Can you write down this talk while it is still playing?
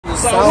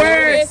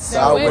South-West.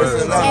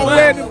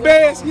 South-West the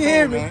best, you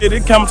hear me?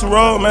 It come to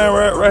roll, man,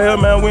 right here,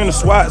 man. We in the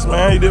SWATs,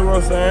 man. You did what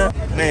I'm saying?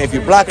 Man, if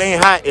your block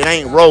ain't hot, it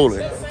ain't rolling.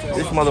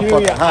 This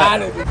motherfucker hot.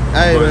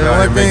 Hey,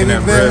 man, one thing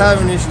we've been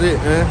having this shit,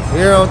 man.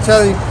 You know what I'm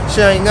telling you? Shit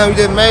ain't nothing.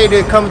 We just made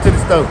it coming to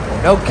the store.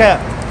 No cap.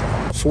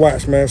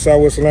 SWATs, man.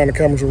 Southwest Atlanta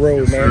coming to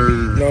roll, man.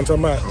 You know what I'm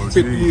talking about?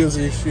 50 years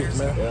of this shit,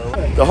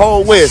 man. The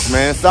whole West,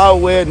 man.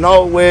 Southwest,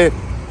 Northwest.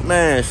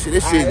 Man, shit,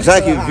 this shit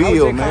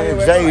Junkieville, man.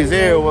 Jay's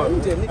everywhere.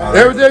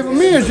 Every day for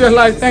me is just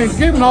like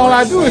Thanksgiving. All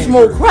I do is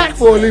smoke crack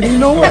for a living. You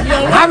know what?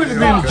 I would have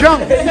been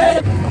junk.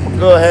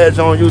 Good heads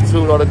on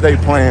YouTube the other day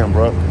playing,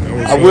 bro.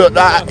 I will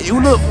die.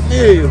 You look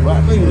familiar, bro.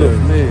 I know you look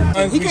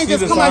familiar. He can't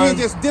just come out here and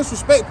just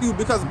disrespect you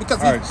because he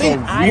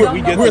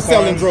think we're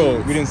selling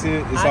drugs. We didn't see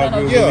it. It's all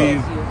good.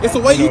 Yeah. It's the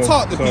way you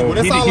talk to people.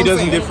 That's all I'm saying. He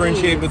doesn't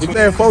differentiate between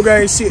that folk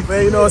gang shit,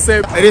 man. You know what I'm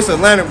saying? Hey, this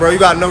Atlanta, bro. You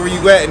gotta know where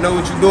you at and know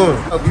what you doing.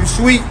 If you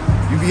sweet,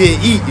 you be here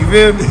eat. You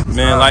feel me?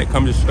 Man, like,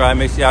 comment, subscribe.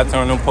 Make sure y'all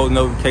turn on post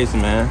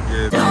notifications, man.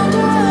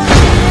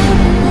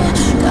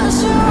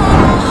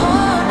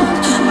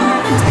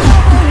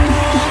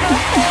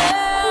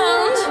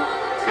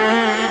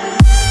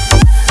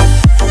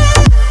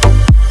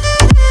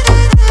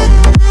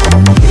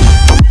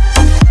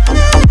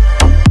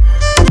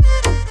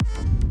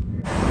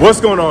 What's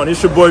going on?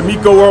 It's your boy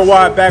Miko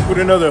Worldwide back with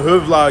another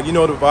hood vlog. You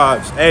know the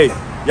vibes. Hey,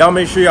 y'all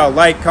make sure y'all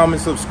like,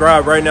 comment,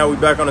 subscribe. Right now we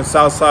back on the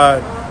south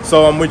side.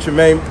 So I'm with your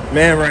main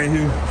man right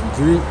here.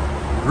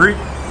 Greek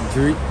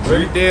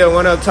there,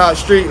 one up top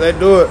street. Let's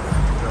do it.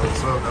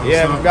 What's up?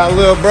 Yeah, we got a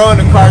little bro in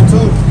the car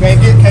too.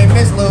 Can't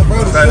miss little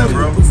bro.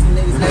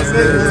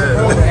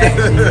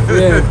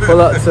 Yeah, pull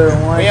up to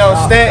one. We on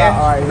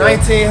Stanton,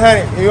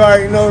 1900. You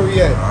already know where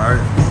we at. All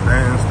right,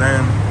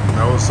 stand.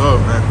 That what's up,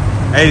 man.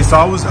 Hey, so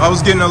I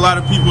was getting a lot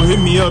of people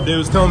hitting me up. They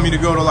was telling me to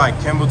go to like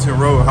Campbellton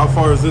Road. How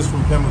far is this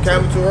from Campbellton?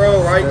 Campbellton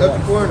Road, right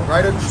up the corner,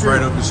 right up the street.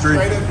 Right up the street.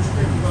 Right up the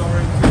street.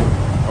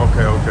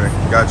 Okay.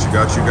 Got you.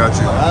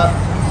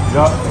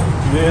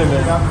 Yeah,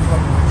 man.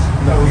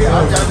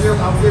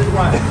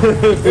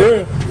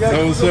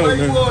 What's up,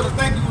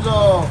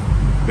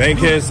 man?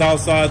 Bankhead,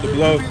 Southside, the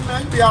Bluff. You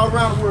be all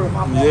around the world,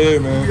 my boy. Yeah,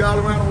 man. You be all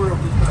around the world.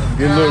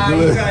 Good look.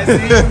 You guys see,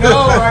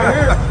 right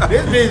here.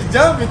 This bitch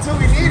jumping too.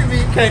 We need to be.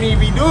 Can't even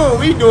be doing what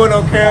we doing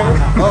on camera.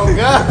 Oh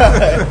God.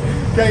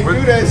 Can't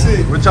do that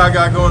shit. What y'all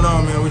got going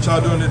on, man? What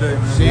y'all doing today,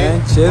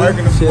 man? Shit.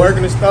 Working the stove.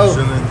 Working the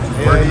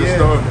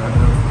stove.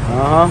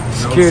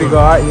 Security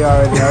guard, you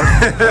already know.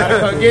 You gotta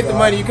come get the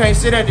money. You can't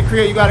sit at the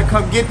crib. You gotta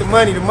come get the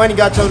money. The money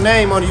got your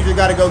name on it. You just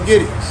gotta go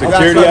get it.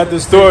 Security at the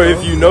store.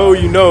 If you know,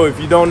 you know. If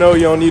you don't know,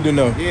 you don't need to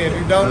know. Yeah, if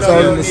you don't know, so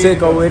you don't need to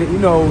know. With it, you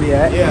know where we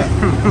at. Yeah.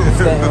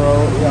 Stanton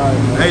Road, you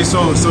already know. Hey,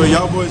 so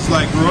y'all boys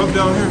like grew up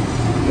down here?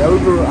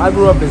 Yeah, I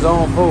grew up in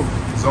Zone 4.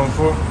 Zone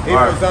 4? He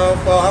from Zone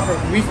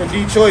 4. We from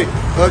Detroit.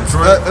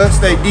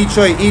 Upstate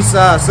Detroit, East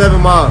Side, 7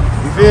 Mile.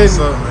 You feel me? What's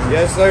up, man?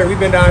 Yes, sir. We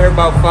been down here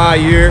about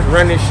 5 years,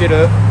 running shit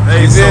up.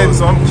 Hey,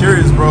 so I'm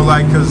curious, bro,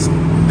 like, cause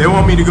they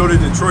want me to go to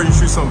Detroit and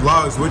shoot some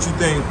vlogs. What you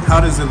think? How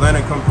does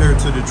Atlanta compare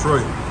to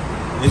Detroit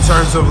in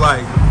terms of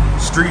like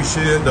street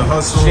shit, the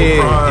hustle,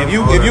 crime? If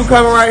you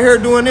coming right here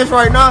doing this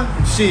right now,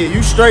 shit,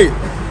 you straight.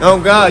 Oh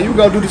God, you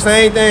go do the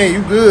same thing.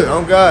 You good.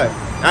 Oh God.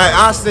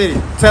 I said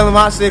it. Tell him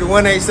I said it.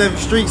 187th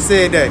Street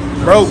said that.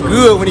 Bro,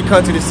 good when he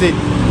come to the city.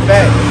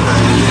 Fact.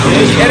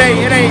 It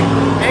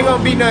ain't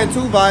gonna be nothing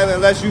too violent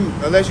unless you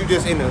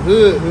just in the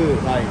hood.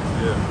 Like,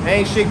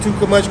 ain't shit too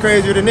much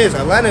crazier than this.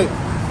 Atlanta,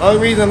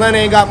 only reason Atlanta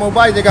ain't got more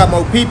bodies, they got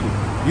more people.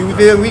 You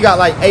feel me? We got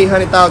like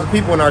 800,000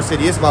 people in our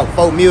city. It's about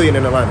 4 million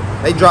in Atlanta.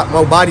 They dropped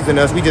more bodies than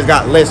us. We just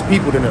got less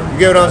people than them. You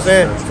get what I'm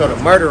saying? So the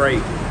murder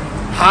rate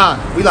high.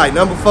 We like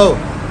number 4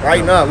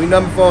 right now. We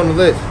number 4 on the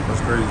list.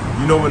 That's crazy.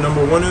 You know what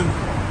number 1 is?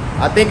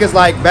 I think it's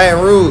like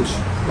Baton Rouge,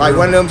 like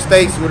one of them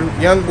states where the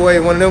young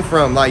boy, one of them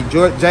from, like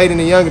Jaden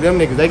and Younger, them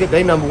niggas,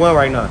 they number 1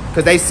 right now.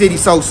 Cause they city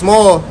so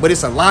small, but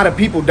it's a lot of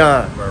people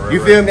dying. You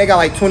feel me? They got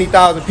like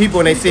 20,000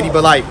 people in their city,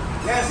 but like,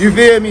 you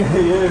feel me?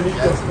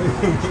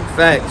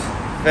 Facts.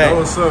 That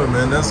what's up,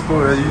 man? That's cool.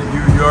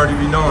 You already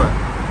be knowing.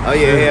 Oh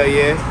yeah, hell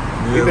yeah.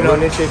 We been on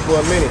this shit for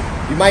a minute.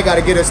 You might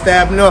gotta get us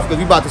stabbing off, cause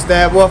we about to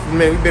stab off a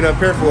minute. We been up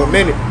here for a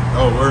minute.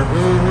 Oh, word?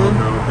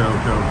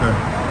 Okay.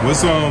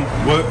 What's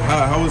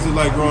how was it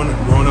like growing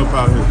up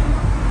out here?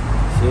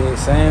 Shit,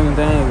 same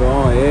thing going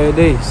on every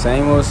day.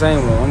 Same old.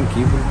 I'm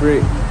keeping it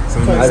brick.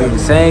 I do the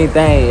same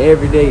thing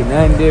every day.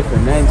 Nothing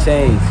different, nothing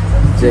changed.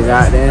 Just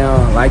got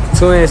down, like the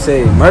twins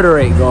say, murder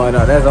rate going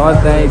up. That's the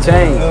only thing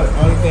changed.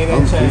 Only thing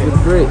that changed. Keeping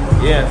it brick.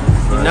 Yeah,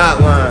 you're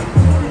not lying.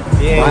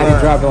 Body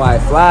dropping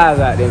like flies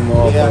out there,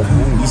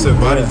 motherfuckers. You said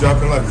body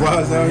dropping like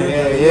flies out here?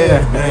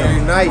 Yeah.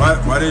 Damn.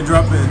 Why they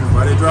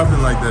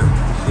dropping like that?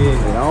 Shit,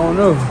 I don't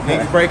know.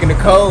 Niggas breaking the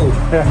code.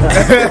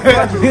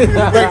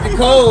 Break the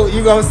code,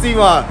 you gonna see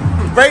why.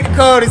 Break the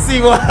code and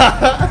see why.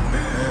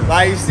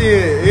 Like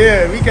shit,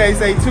 yeah, we can't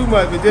say too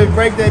much, but just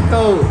break that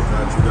code.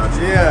 Got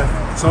you. Yeah.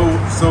 So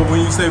when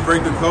you say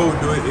break the code,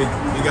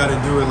 you gotta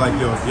do it like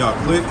y'all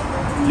click.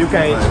 You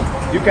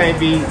can't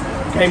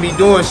be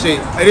doing shit.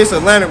 Hey, this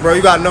Atlanta, bro.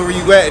 You gotta know where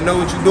you at and know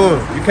what you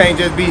doing. You can't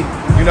just be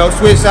You know,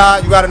 switch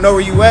sides, you gotta know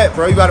where you at,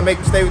 bro. You gotta make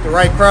them stay with the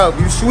right crowd. If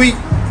you sweet,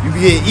 you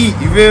get eat,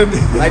 you feel me?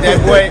 Like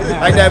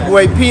that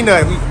boy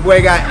Peanut,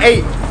 boy got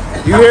 8.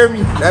 You hear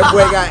me? That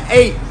boy got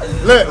 8.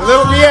 Look,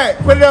 little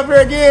React, put it up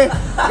here again.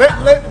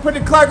 Put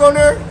the clock on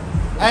there.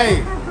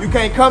 Hey, you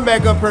can't come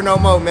back up here no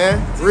more,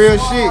 man. Real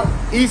shit.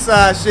 East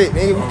side shit.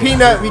 And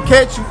Peanut, we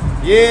catch you.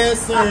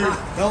 Yes, sir.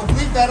 Don't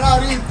bleep that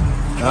out either.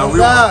 Oh,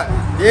 God.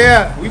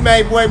 Yeah, we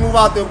made boy move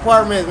out the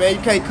apartments, man.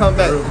 You can't come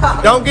back.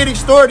 Don't get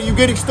extorted. You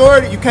get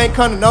extorted, you can't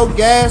come to no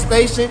gas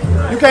station.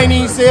 You can't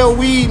even sell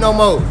weed no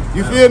more.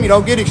 You feel me?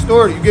 Don't get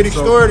extorted. You get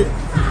extorted.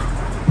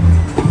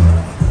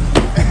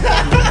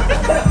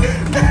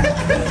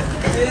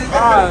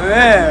 Oh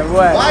man,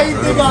 what? Why you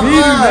think I'm He do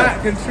lying?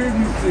 not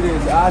contribute to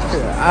this. I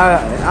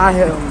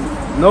have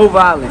no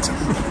violence.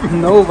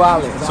 No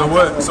violence. So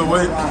what?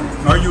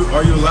 Are you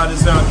allowed to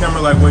say on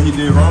camera like what he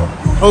did wrong?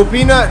 Oh,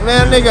 Peanut,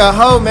 man, nigga a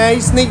hoe, man.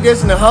 He sneak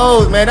this in the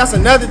hoes, man. That's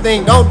another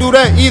thing. Don't do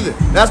that either.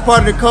 That's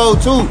part of the code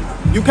too.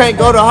 You can't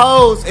go to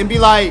hoes and be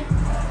like,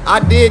 I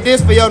did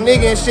this for your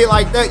nigga and shit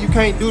like that. You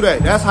can't do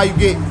that. That's how you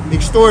get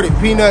extorted.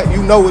 Peanut,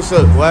 you know what's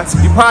up, boy.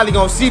 You probably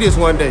gonna see this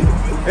one day.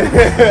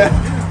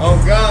 Oh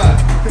God.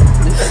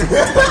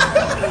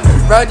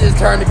 Bro just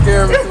turned the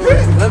camera to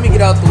it. Let me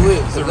get out the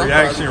whip. It's a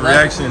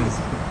reactions.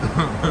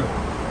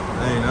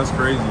 Dang, that's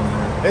crazy, man.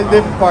 There's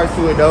different parts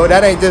to it though.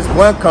 That ain't just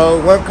one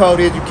code. One code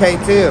is you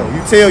can't tell.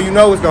 You tell, you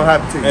know what's gonna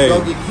happen to you. Hey, you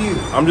gonna get killed.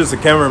 I'm just a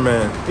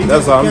cameraman. He's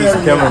That's all. I'm just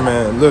a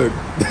cameraman. cameraman. Look.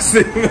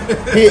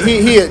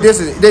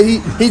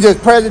 He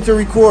just present to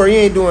record. He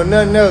ain't doing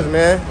nothing else,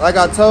 man. Like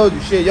I told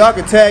you, shit. Y'all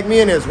can tag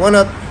me in this one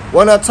up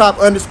top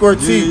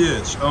 _T.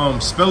 Yeah.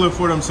 Spell it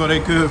for them so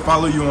they could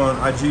follow you on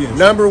IG and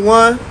Number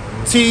 1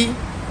 T.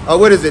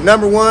 What is it?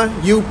 Number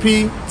 1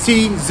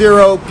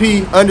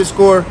 UPT0P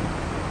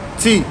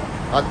 _T.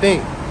 I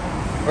think.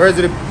 Or is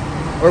it?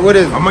 Or what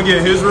is it? I'm gonna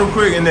get his real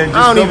quick and then just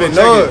I don't double even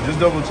check know it. Just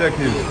double check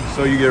his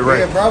so you get right.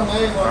 Yeah, bro,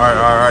 man. All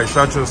right.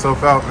 Shout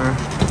yourself out, man.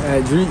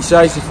 Dreek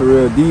Shiesty for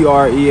real.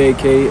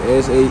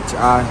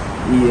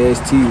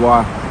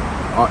 DREAKSHIESTYFRL.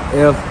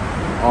 Yeah.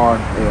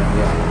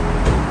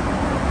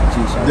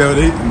 Yo,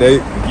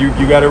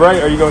 you got it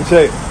right? Or you gonna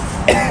check?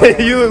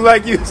 You look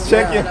like you was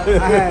checking. I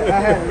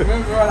had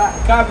remember all that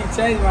copy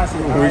changed my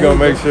shit. We gonna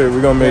make sure. We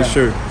gonna make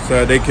sure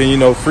so they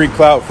can, free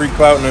clout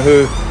in the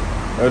hood.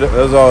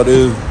 That's all it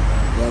is. Yeah,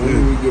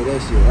 when we get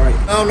that shit right.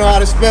 I don't know how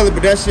to spell it,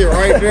 but that shit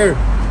right there.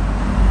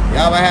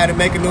 Y'all might have to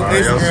make a new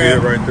Instagram. Y'all see it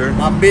right there?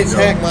 My bitch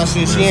hacked my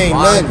shit. She ain't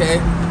nothing. Okay.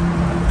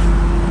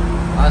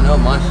 I know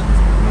my shit.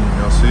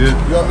 Y'all see it?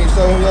 You want me to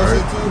show him your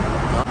shit too?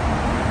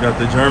 Got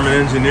the German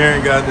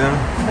engineering, goddamn.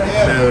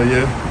 Hell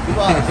yeah. You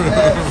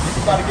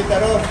about to get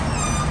that up?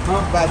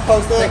 About to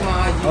post up?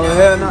 Oh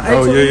hell no.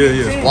 Oh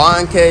yeah.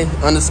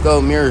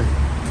 YNK_mirror.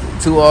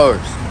 2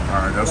 hours.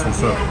 Alright, that's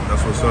what's up.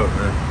 That's what's up,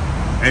 man.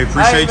 Hey,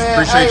 appreciate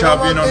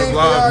y'all being on the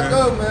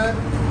vlog, man.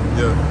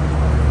 Yeah.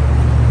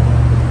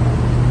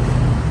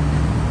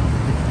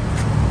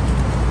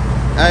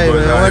 Hey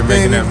Boys man, out one here thing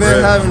making we that been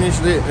bread. having this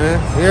shit,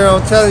 man. You know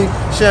what I'm telling you?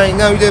 Shit ain't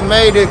nothing. We just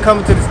made it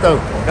coming to the store.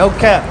 No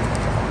cap.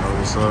 That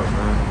what's up,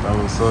 man. That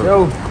what's up.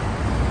 Yo.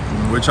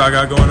 What y'all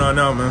got going on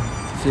now, man?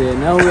 Shit,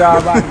 now we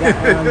all about to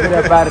get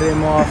up out of there,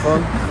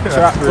 motherfucker.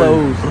 Trap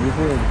closed. You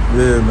feel me?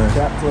 Yeah, man.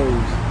 Trap closed.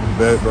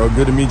 Bet, bro.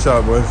 Good to meet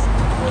y'all, boys.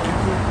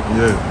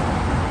 Yeah.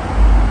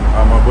 All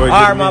right, my boy.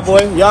 All right, my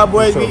boy. Y'all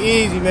boys be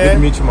easy, man. Good to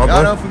meet you, my boy.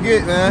 Y'all don't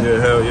forget, man. Yeah,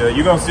 hell yeah.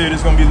 You gonna see it.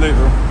 It's gonna be lit,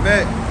 bro.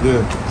 Bet.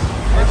 Yeah.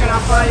 Where can I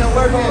find your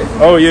work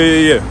at? Oh,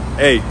 yeah.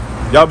 Hey,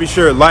 y'all be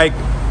sure to like,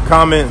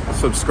 comment,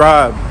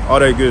 subscribe,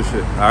 all that good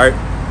shit, all right?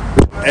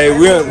 Hey,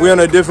 we're in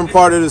a different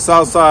part of the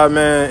South Side,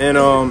 man,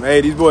 and hey,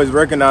 these boys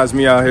recognize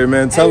me out here,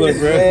 man. Tell them,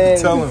 bro.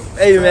 Tell them.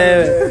 Hey,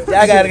 man,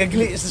 y'all gotta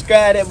click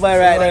subscribe that boy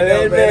right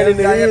now, man. In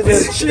the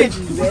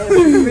trenches, man.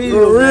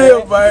 For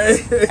real, man.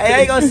 Hey, I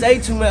ain't gonna say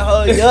too much,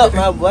 hold you up,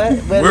 my boy.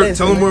 But listen,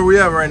 Tell them where we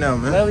at right now,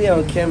 man. man, we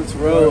on Chemist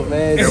Road,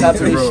 man. Top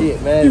of this Road.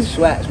 shit, man.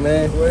 Schwatz,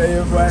 man.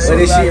 When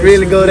this shit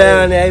really go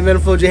down there, hey, man,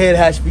 before your head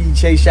high speed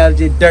chase, shout out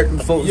just dirt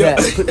and folks out.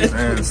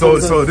 Man,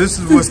 so this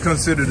is what's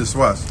considered a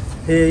swats.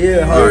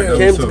 Yeah, hard.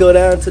 Came to go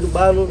down to the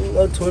bottom,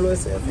 21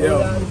 cents.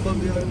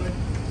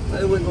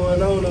 Hey, what's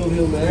going on over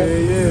here, man?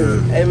 Yeah.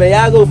 Hey, man,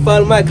 y'all go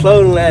follow my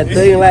clothing line.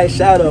 Thing like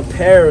Shadow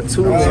Apparel,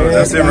 too, man.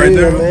 That's it right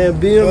there? Man,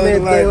 Bill,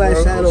 man, thing like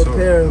Shadow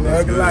Apparel,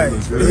 man.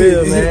 For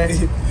real, man.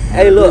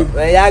 Hey, look,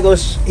 man, y'all go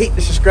hit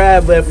the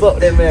subscribe button. Fuck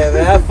that, man.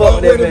 I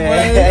fuck that,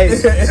 man. Hey,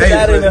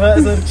 shout in the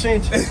huts of the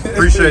trenches.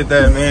 Appreciate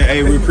that, man.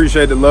 Hey, we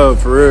appreciate the love,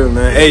 for real,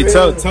 man. Hey,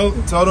 tell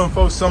them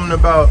folks something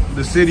about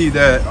the city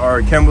that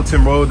are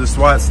Campbellton Road, the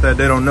SWATs that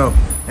they don't know.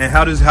 And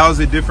how is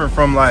it different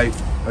from, like,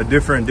 a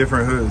different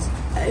hoods?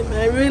 Hey,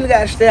 man, really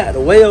gotta stay out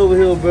the way over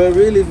here, bro.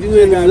 Really, if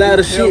you in a lot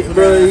of shit,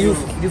 bro, you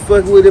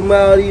fucking with them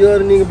all these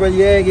other niggas, bro,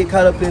 your ass get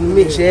caught up in the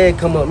mix, your ass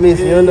come up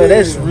missing. You know,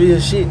 that's real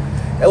shit.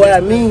 That's what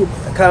I mean.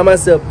 I call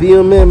myself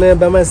BMN, man,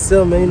 by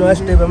myself, man. You know, I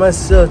stay by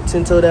myself,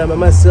 10 toe down by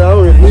myself. I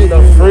don't really need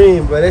no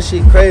friend, bro. That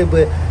shit crazy,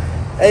 but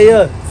hey,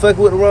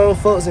 fucking with the wrong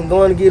folks and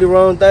going to get the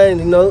wrong thing,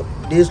 you know.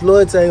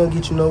 disloyalty ain't gonna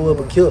get you nowhere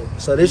but killed.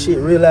 So this shit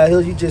real out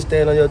here, you just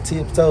stand on your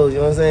tiptoes, you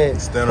know what I'm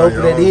saying?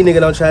 Hoping that these niggas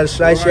don't try to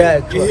slice you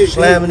out,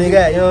 slam a nigga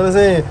out, you know what I'm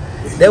saying?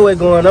 That what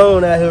going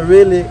on out here,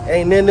 really.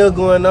 Ain't nothing else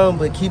going on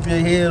but keep your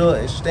head up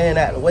and stand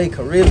out the way,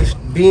 cause really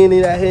being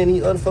in out here and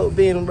these other folk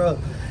being, bro,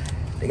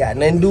 they got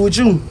nothing to do with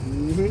you.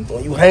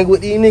 When you hang with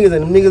these niggas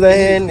and them niggas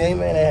ain't, hey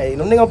man, hey,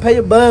 them niggas gonna pay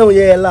your bun when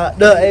you ain't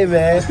locked up, hey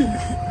man.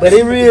 But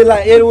it real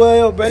like anywhere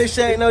else, bro. This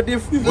shit ain't no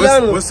different.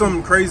 What's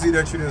something crazy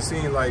that you done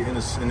seen like in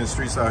the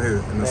streets out here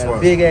in the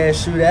swamp? Big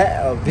ass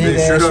shootout, a big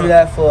ass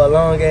shootout for a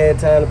long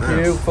ass time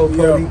period before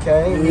police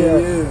came.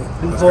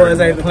 Them boys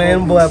ain't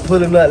playing, boy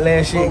pulling up,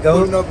 letting shit go.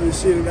 Pulling up and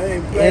shit, they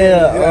ain't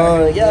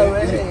playing.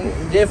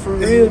 Man. Just for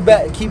real,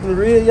 back keeping it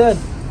real, yeah.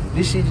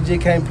 This shit you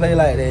just can't play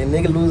like that.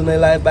 Nigga losing their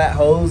life by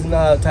hoes and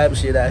all type of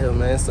shit out here,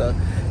 man. So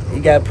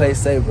you gotta play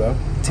safe, bro.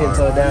 10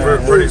 toe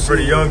down. For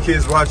the young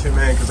kids watching,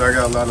 man, because I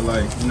got a lot of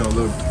like, you know,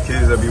 little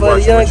kids that be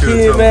watching. For the young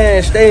kids,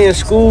 man, stay in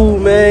school,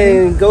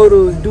 man. Go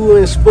to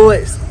doing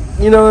sports.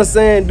 You know what I'm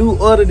saying? Do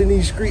other than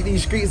these streets.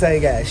 These streets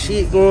ain't got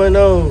shit going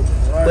on.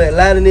 But a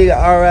lot of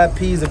niggas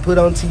RIPs and put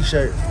on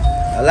t-shirts.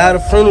 A lot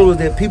of funerals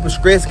that people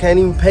stress can't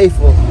even pay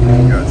for.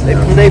 They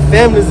put their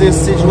families in a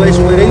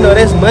situation where they know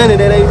that's money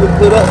that ain't even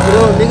put up for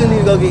them. Niggas need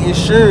to go get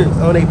insurance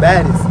on their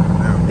bodies.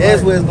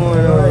 That's what's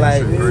going on,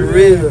 like, for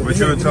real. What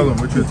you would tell them?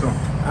 What you would tell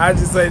them? I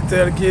just say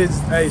tell the kids,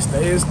 hey,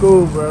 stay in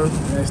school, bro.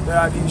 And stay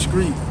out these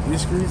streets.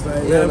 These streets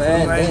ain't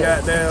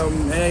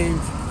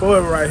ain't for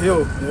it right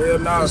here. Hell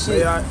no,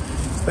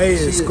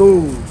 stay in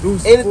school.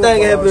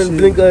 Anything happen in the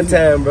blink of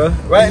time, bro.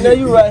 Right now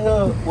you right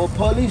here. Well,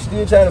 police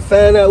still trying to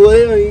find out what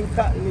they ain't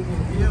caught the nigga.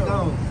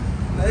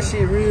 That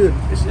shit real.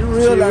 That shit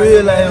real out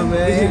here,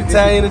 man. Any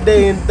time of the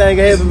day, anything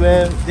can happen,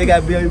 man. They got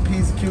to be on your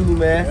piece of cue,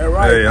 man. That's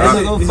right. Hey,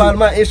 I'm gonna go follow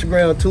my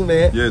Instagram too,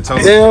 man. Yeah, tell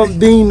Damn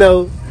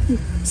Dino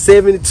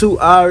 72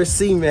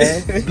 RC,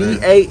 man.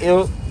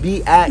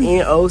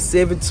 BAMBINO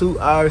 72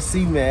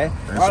 RC, man.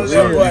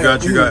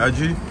 You got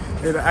IG?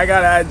 I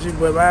got an IG,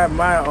 but my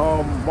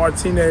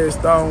Martinez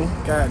Stone,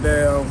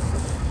 goddamn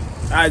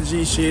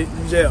IG shit.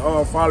 You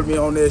just follow me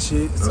on that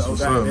shit. That's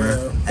what's up,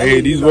 man.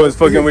 Hey, these boys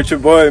fucking with your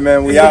boy,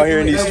 man. We out here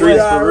in these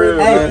streets for real,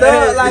 man. Hey,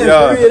 thug life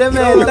for real. That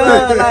man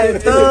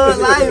thug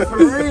life for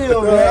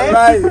real,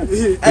 man.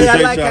 Hey,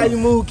 I like how you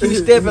move. Keep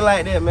stepping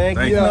like that, man.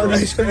 Keep on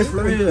these streets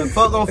for real.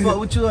 Fuck gon' fuck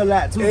with you a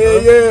lot too,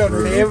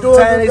 bro. Every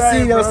time they see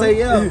you, they'll say,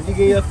 yo, you get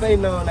your face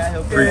known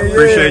out here.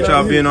 Appreciate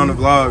y'all being on the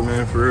vlog,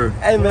 man, for real.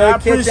 Hey, man, I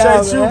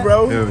appreciate you,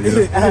 bro.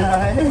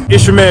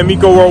 It's your man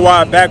Miko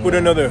Worldwide back with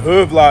another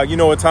hood vlog. You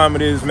know what time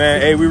it is,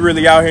 man. Hey, we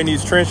really out here in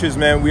these trenches,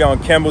 man. We on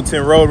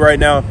Campbellton Road right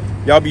now.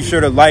 Y'all be sure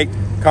to like,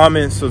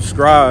 comment,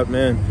 subscribe,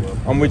 man.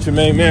 I'm with your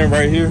main man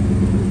right here.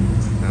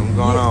 Man, what's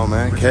going on,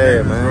 man?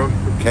 Cad, man.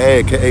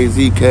 Cad,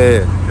 K-A-Z,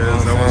 Cad.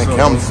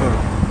 Campbellton.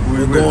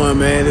 We're going,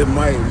 man. It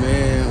might,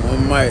 man.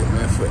 One might,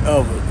 man.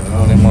 Forever.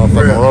 On that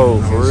motherfucking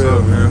road, for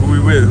real, man. Who we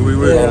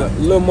with? Yeah, a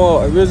little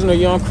more original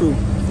young crew.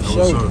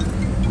 What's up?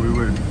 Who we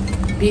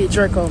with? Big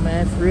Draco,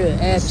 man, for real,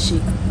 ass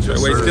shit.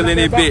 Treyway still in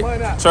that bit.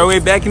 Treyway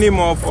back in that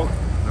motherfucker.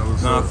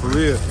 Nah, for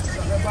real.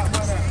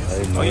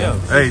 Oh yeah.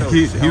 Hey,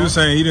 he was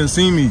saying he didn't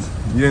see me.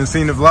 You didn't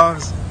see the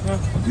vlogs? Huh?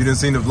 You didn't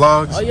see the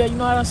vlogs? Oh yeah, you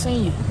know I done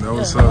seen you. That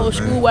was the whole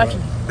school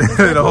watching.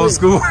 The whole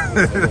school.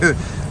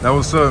 That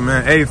was up,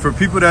 man. Hey, for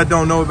people that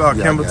don't know about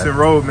Campbellton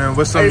Road, man,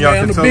 what's something y'all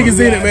can tell them? I'm the biggest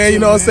in it, man. You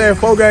know what I'm saying?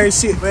 Folk ain't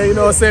shit, man. You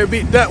know what I'm saying?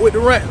 Big Dut with the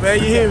rent, man.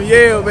 You hear me?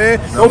 Yeah,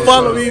 man. Go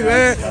follow me,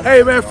 man.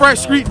 Hey, man.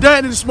 Fresh Street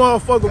Dut in this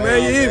motherfucker,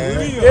 man. You hear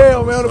me?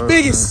 Yeah, man. The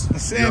biggest.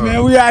 Saying,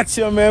 man, we out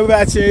here, man. We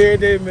out here every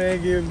day,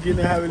 man.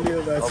 Getting how we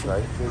live out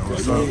here.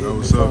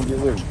 What's up?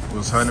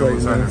 What's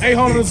happening?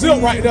 800 a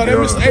zip right there. That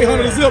Mr.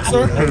 800 a zip,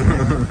 sir.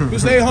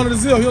 Mr. 800 a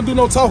zip. He don't do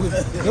no talking.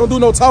 He don't do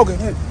no talking.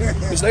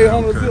 Mr.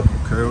 800 a zip.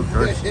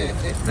 Okay.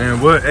 Man,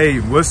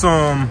 what's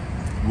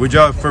would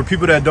y'all, for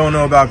people that don't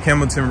know about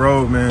Campbellton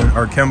Road, man,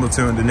 or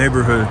Campbellton, the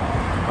neighborhood,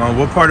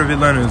 what part of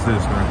Atlanta is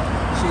this,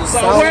 man?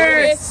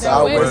 Southwest.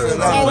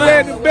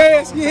 Southwest the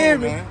best, you hear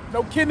me?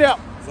 No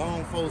kidnap.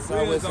 Zone 4,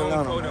 Southwest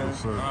Atlanta, man.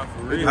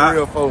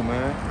 Real folk,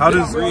 man. How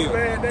does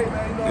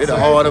it's the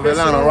heart of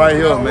Atlanta right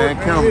here, man.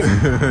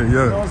 Campbellton.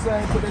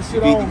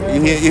 Yeah.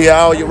 You hear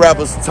all your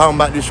rappers talking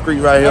about this street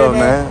right here,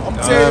 man. I'm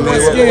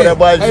telling you, what that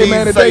boy G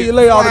man, the day you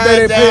lay all the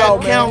day they pay out,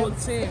 man.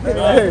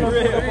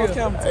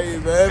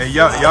 Hey,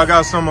 y'all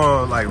got some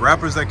like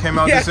rappers that came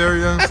out this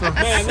area and stuff?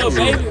 Man, no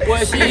baby,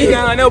 boy, shit,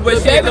 I know,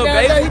 but shit, little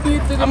baby.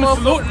 I'ma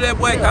salute to that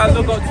boy, cause I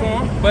look up to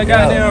him. But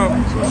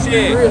goddamn,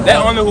 shit,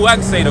 that only who I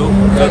can say though,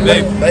 little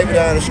baby. Baby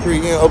down the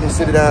street, in Oakland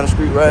City down the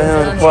street, right here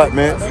in the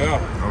apartment.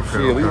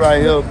 Okay. We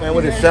right here, man.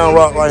 What is Sound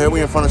Rock right here?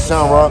 We in front of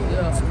Sound Rock. You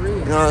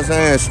know what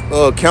I'm saying?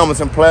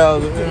 Campbellton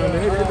Plaza.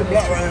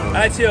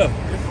 Right here.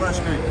 Front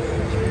Street.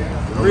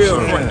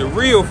 The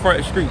real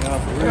Front Street.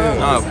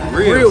 Nah, for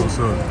real.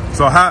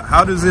 So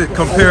how does it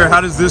compare?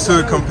 How does this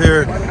hood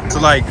compare to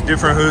like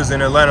different hoods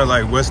in Atlanta,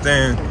 like West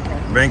End,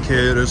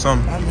 Bankhead, or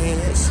something? I mean,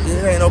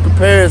 it ain't no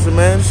comparison,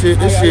 man. This shit,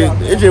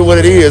 it's just what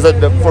it is.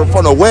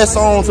 From the west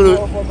on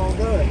to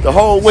the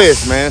whole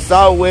west, man.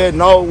 South-West,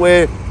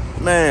 North-West,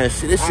 Man,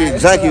 shit, this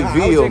shit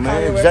Junkieville,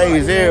 man.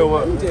 Jay's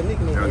everywhere.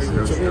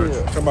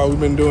 Talking about we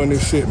been doing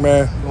this shit,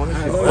 man.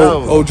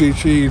 OG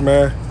Cheese,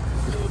 man.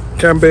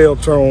 Campbell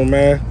Tone,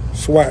 man.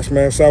 Swatch,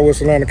 man.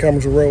 Southwest Atlanta,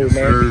 Campbell Road,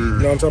 man. You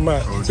know what I'm talking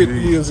about? 50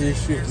 years of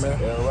this shit, man.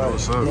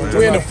 What's up, man?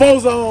 We in the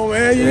faux zone,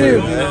 man. You hear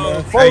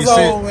me? Faux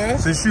zone, man.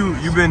 Since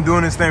you've been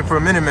doing this thing for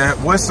a minute, man,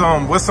 what's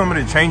some of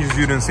the changes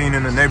you done seen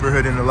in the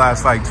neighborhood in the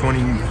last like 20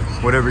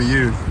 whatever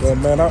years? Well,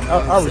 man,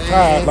 I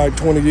retired like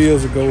 20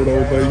 years ago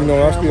though, but you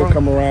know I still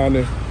come around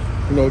and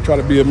you know try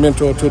to be a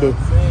mentor to the,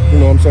 you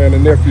know what I'm saying, the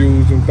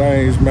nephews and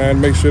things,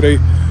 man. Make sure they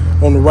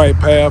on the right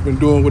path and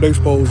doing what they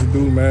supposed to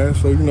do, man.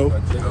 So you know,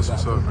 That's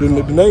what's up. the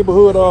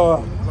neighborhood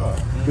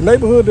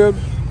that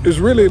is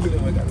really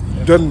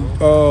done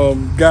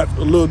got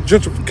a little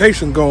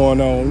gentrification going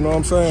on. You know what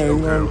I'm saying? You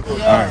know? All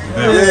right,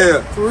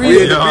 Yeah.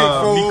 We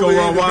Miko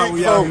Worldwide,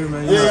 we out here,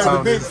 man. Yeah,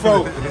 the big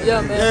folk.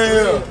 Yeah, man.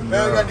 Yeah, man.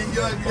 I got these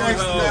young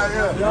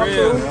gangsters out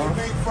here.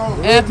 Big folk.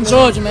 And from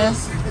Georgia, man.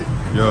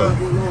 Yo.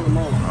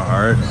 All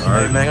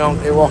right. Man,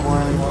 they walk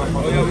around.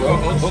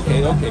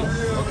 Okay.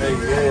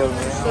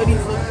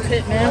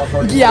 Pit,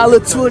 man. Give y'all a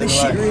little tour of this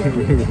shit, real quick.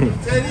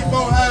 Tell these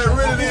folks how it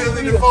really is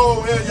in the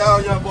phone here,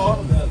 y'all boy.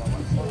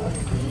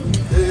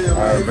 All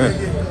right,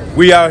 man.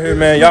 We out here,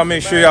 man. Y'all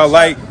make sure y'all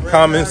like,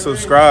 comment,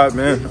 subscribe,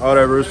 man. All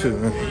that real shit,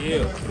 man.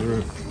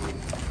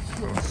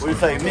 What you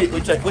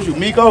say, what you,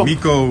 Miko?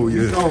 Miko,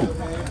 yeah.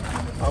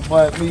 My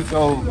boy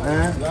Miko,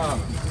 man.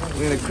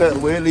 We in the cut.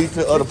 We at least to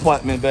the other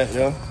apartment back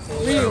there.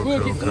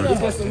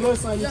 What's up, man?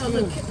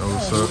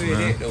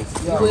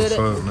 What's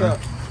up, man?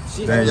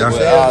 Dang,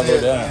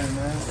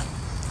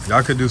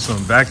 y'all could do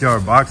some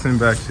backyard boxing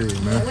back here,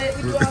 man.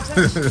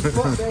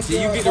 See,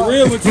 you get the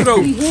real one too,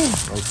 though.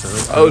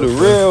 Okay. Oh, the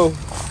real.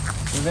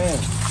 Yeah.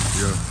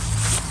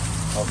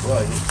 Oh,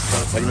 boy.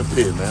 Taking a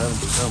pit, man.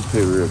 I'm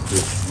pit real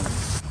quick.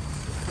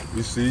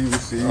 We see.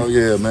 Oh,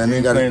 yeah, man.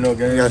 You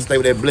gotta stay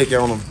with that blicky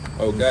on them.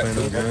 Oh, got to.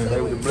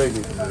 Stay with the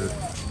blicky.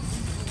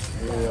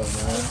 Yeah,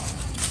 man.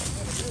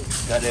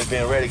 Got that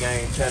Ben Ready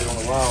game chatted on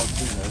the wall,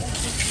 too, man.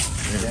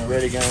 Ben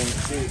Ready game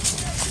shit.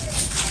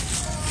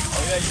 Oh,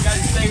 yeah, you got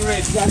to stay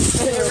ready. You got to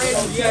stay ready.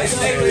 You got to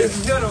stay ready.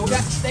 You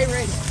got to stay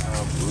ready.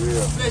 Oh, for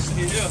real.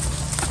 Especially here.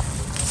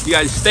 You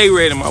got to stay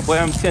ready, my boy.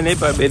 I'm telling you,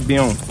 they better be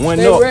on one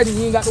Stay up. ready.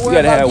 You ain't got to You worry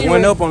got to about have getting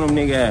one ready. up on them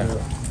niggas.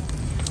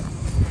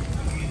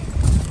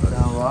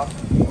 Down rock.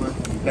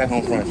 Back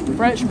on Front Street.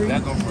 Front Street.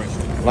 Back on Front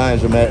Street.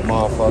 Lions are mad,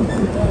 motherfucker.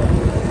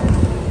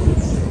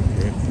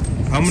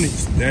 How many?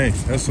 Dang,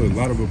 that's a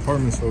lot of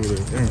apartments over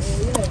there. Damn.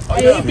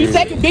 Hey, if you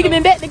take it bigger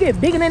than that, nigga,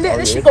 bigger than that,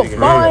 this shit go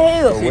far as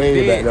hell.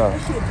 Way back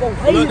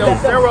there. Look, though,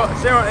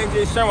 Sarah ain't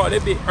just Sarah. They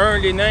be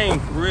earned their name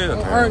for real.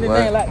 Earned the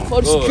name like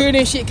before the security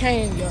and shit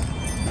came, yo.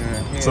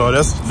 So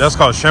that's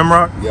called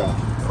Shamrock? Yeah.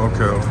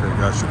 Okay.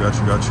 Got you.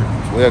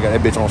 We got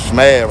that bitch on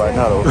smash right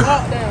now, though.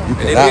 Lockdown. You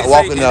cannot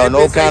walk in there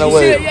no kind of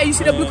way. Yeah, you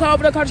see that blue car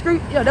over there across the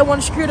street? Yeah, that one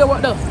the security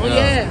walked up. Oh,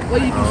 yeah.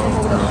 What you do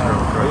over there?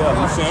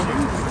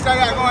 What y'all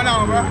got going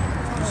on, bro?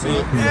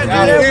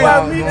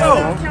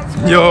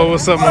 Yo,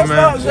 what's up, my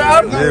man?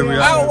 Yeah, we I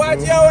out.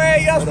 watched your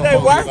ass yesterday,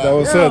 boy.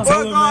 What's up? What's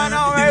going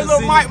on? Hey,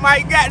 little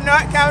Mike got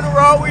nut, county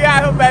road. We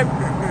out here, baby.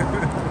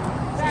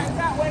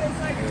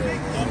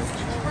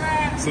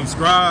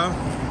 Subscribe.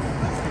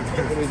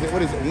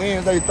 What is it?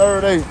 Wednesday,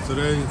 Thursday?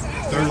 Today,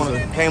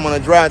 Thursday. Came on a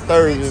dry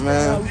Thursday,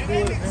 man.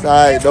 It's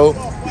alright, though.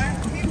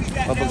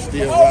 I'm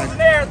still Holes and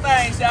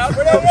everything, shout.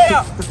 Where they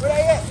at? Where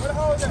they at? Where the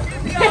holes at?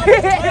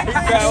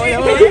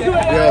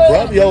 Yeah, bro,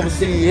 I be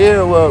overseas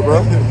everywhere, bro.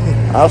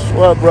 I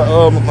swear,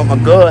 bro. My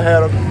girl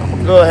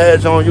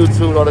had you on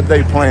YouTube the other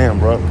day playing,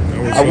 bro.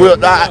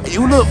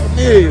 You look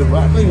familiar, bro.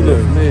 I know you look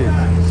familiar.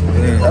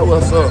 That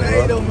what's up,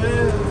 bro.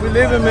 We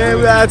living, man.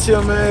 We out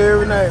here, man,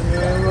 every night,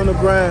 man. We on the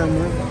grind,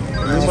 man.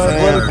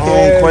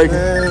 Phone quaking,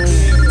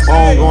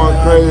 phone going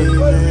crazy.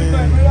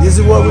 This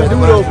is what we do,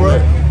 though, bro.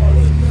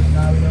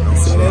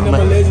 I'm at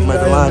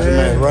the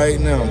laundromat right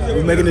now.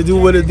 We making it do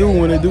what it do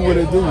when it do what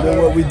it do. That's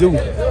what we do.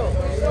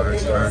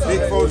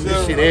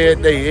 This shit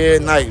every day,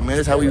 every night, man.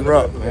 That's how we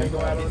rock, man.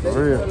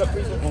 For real.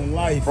 On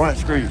life. Front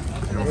Street.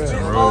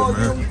 Road,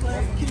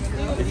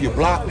 man. If your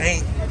block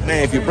ain't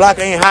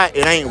hot,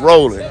 it ain't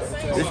rolling.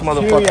 This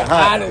motherfucker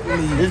hot.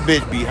 This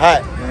bitch be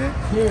hot, man.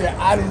 Period.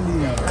 I didn't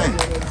leave.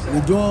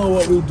 We're doing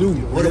what we do.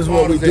 That's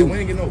what we do. We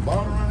ain't get no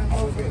bottle around.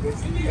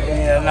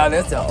 Yeah, no,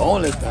 that's the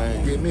only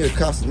thing. Get me a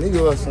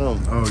Casamigos or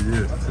something. Oh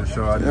yeah, for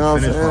sure. I You know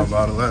what just I'm finished my saying?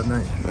 bottle last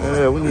night.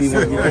 Yeah, we need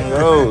one to get on the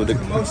road.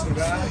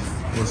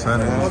 What's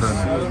happening?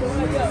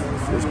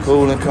 It's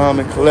cool and calm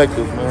and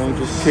collective, man. We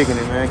just kicking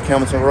it, man.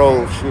 Campbellton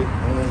Road, shit.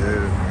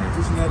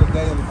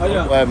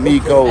 Yeah. Boy,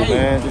 Miko,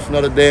 man. Just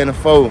another day in the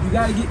foe. You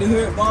gotta get the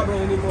hood barber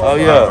on anymore. Oh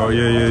yeah. Oh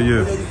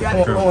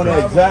yeah. Come on,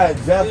 that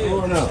Jack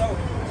pulling up.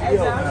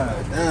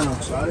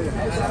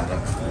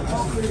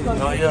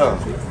 Oh yeah.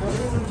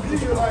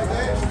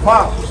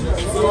 Pop.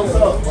 What's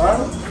up, bro?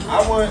 I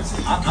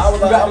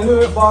would like the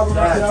hood barber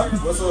right now.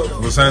 What's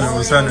up? What's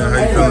happening?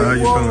 How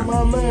you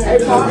feeling? Hey,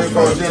 Pop.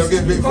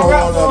 Get big phone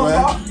on up,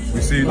 man. We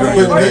see you doing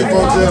good.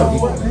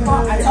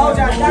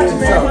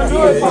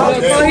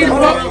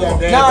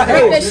 Nah,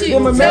 hey, that shit.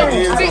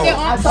 Speak that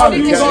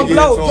on.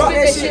 Drop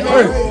that shit,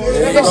 man.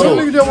 Some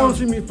niggas just want to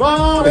see me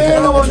fall. They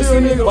don't want to see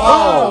a nigga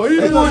fall.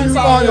 Even when you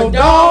call your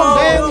dog,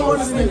 they don't want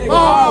to see me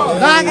fall.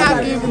 I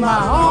gotta give him my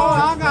all.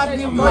 I gotta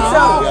give him my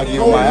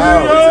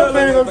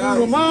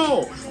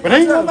all. But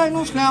ain't nobody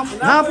no snap.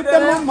 Now put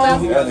that on my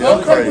mouth.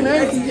 No taking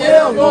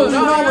ATL. No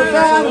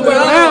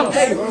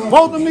time.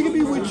 Both them niggas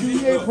be with you.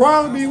 They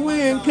probably be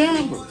winning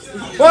cameras.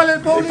 Boy,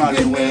 that police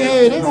get me.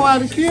 Hey, they gonna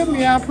have to kill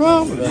me. I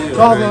promise.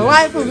 Cause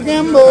life is a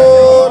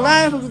gamble.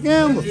 Life is a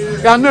gamble.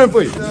 Got nothing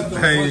for you.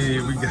 Hey,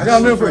 we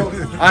got nothing for you.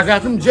 I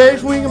got them J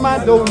swinging my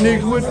door,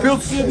 niggas with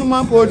pistols sitting on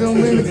my porch. Them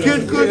the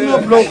kids cooking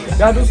up low.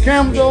 Got those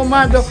cameras on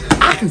my door.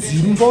 I can see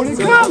them before they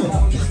come.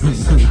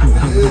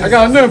 I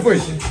got nothing for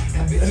you.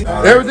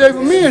 Every day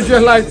for me is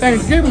just like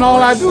Thanksgiving.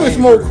 All I do is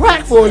smoke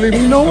crack for a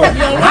living. You know what?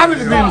 I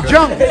really be in the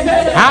jungle.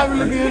 I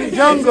really be in the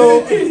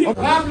jungle.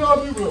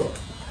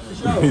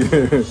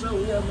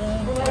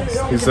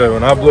 He said,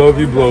 when I blow up,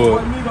 you blow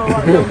up.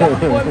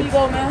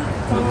 Miko, man.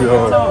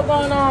 What's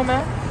going on,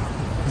 man?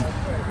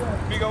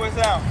 Miko, what's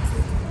out?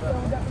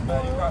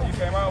 Man, you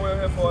came out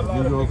here for a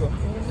lot of Miko.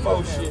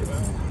 Faux shit,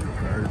 man.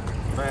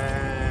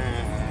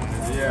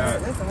 Man, yeah.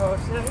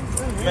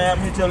 Man, I'm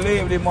hit your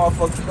leg with this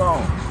motherfucker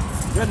gone.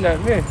 That's not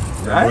me.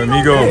 Let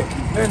me go.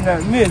 That's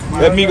not me.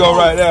 Let me go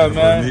right there,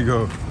 man. Let me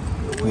go.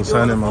 What's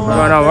happening, my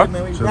man?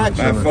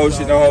 Man, faux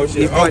shit, the whole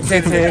shit. Up to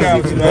the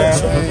counter, man.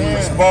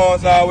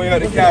 Spawns all the way up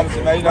the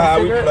counter, man. You know how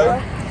we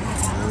play.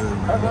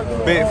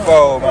 Big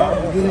fall, man.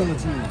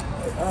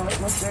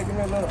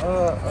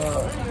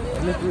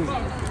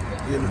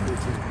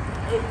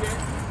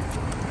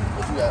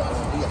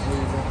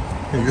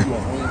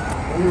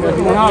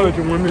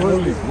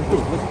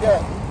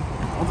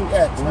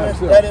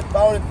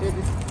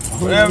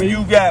 Whatever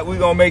you got, we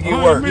gonna make it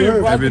work.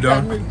 Maybe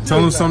dog.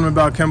 Tell them something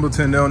about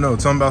Campbellton. They don't know.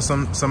 Tell them about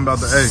something about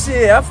the A.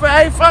 Shit, I for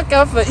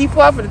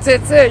E-Pop for the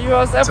 10-10, you know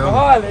what I'm saying? For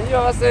Harlan, you know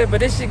what I'm saying? But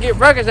this shit get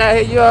ruckus out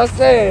here, you know what I'm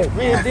saying?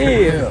 Real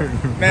deal.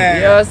 Man,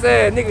 you know what I'm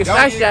saying? Nigga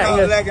shot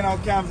here.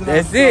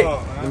 That's it.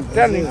 I'm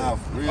telling you.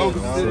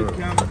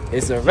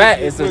 It's a rat.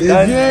 It's a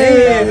done deal.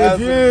 If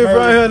you ain't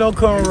right here, don't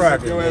come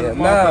rockin'. Yeah,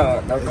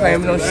 nah, don't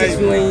claim no shit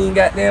you ain't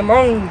goddamn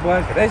on,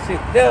 boy. Cause that shit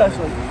there,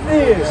 so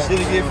yeah.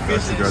 Shit'll get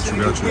fishy. Got you.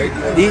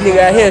 These niggas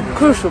out here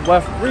crucial, boy,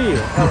 for real.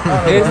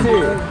 That's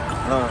it.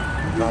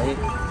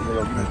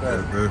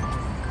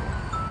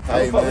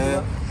 Hey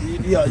man,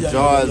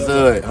 Jars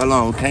Hood. Hold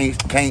on,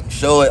 can't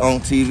show it on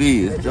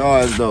TV. It's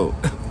Jars though.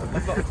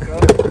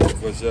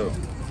 What's up?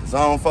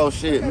 Zone 4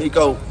 shit.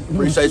 Miko,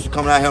 appreciate you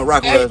coming out here and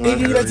rocking with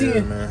us,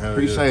 man.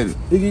 Appreciate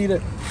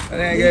it.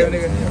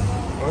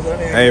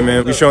 Hey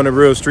man, we showing the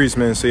real streets,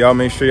 man. So y'all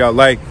make sure y'all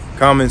like,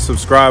 comment,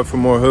 subscribe for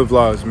more hood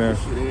vlogs, man.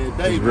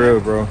 It's real,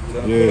 bro.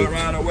 Yeah.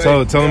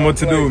 Tell them what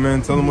to do,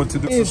 man. Tell them what to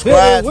do.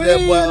 Subscribe to that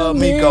boy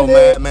Miko,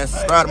 man.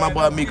 Subscribe to my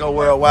boy Miko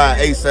Worldwide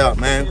ASAP,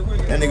 man.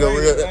 That nigga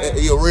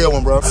he a real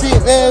one, bro.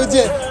 Shit, man,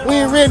 we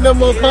ain't renting no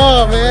more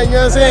cars, man. You know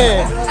what I'm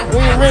saying? We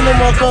ain't renting no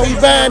more cars. We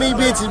buying these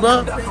bitches,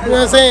 bro. You know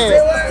what I'm saying?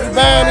 We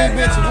buying these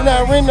bitches. We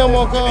not renting no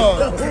more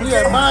cars. We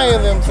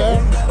admiring them, sir. You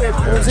know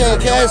what I'm saying?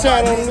 Cash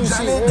out on the new shit.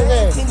 You know what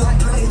I'm saying?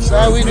 That's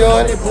how we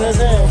doing it. You know what I'm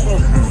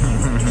saying?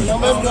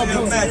 Don't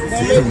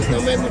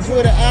make me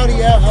put the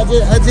Audi out. I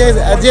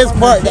just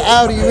parked the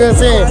Audi, you know what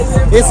I'm saying?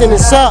 It's in the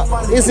shop.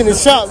 It's in the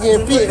shop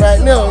getting fit right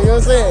now, you know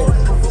what I'm saying?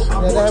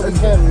 Man, that's how we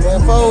coming, man.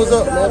 Foes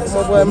up, man,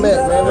 for my boy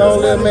Matt, man.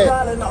 Long live Matt.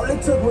 Man,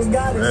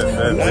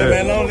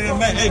 long live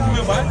Matt. Hey, come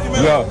here,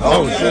 man. Yeah.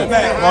 Oh, shit. You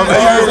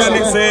heard that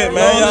nigga said,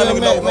 man. Y'all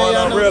niggas know going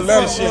on real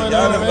Atlanta shit.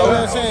 Y'all niggas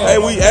know. Hey,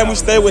 we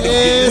stay with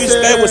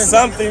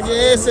something.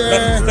 Yes,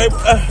 sir.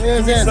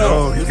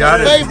 Oh, he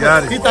got it. He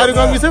got it. He thought he was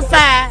going to be some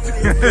fire.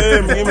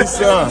 Yeah, give me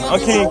some. I'm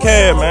King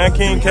Cab, man.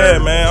 King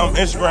Cab, man. I'm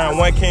Instagram.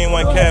 1 King,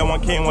 1 Cab, 1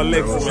 King, 1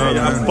 Lexus, man.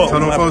 Y'all fuck Tell with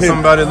them my folks people. something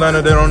about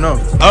Atlanta they don't know.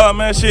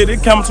 Man, shit,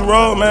 it comes to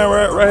road, man,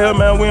 right here,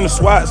 man. We in the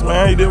SWATs,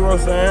 man. You did what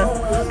I'm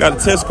saying? Got a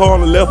test car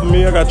on the left of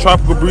me. I got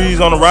Tropical Breeze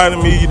on the right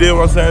of me. You did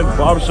what I'm saying? The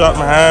barbershop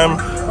behind me.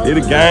 Did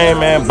the game,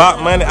 man. Bot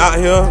money out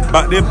here.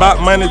 This bot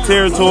money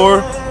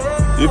territory.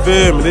 You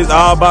feel me? This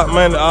all bot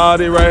money. All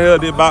this right here,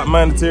 this bot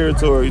money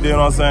territory. You did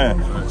what I'm saying?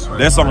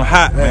 That's on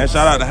Hot, man.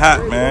 Shout out to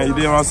Hot, man. You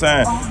did what I'm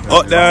saying?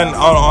 Up there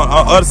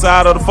on other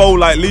side of the fold,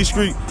 like Lee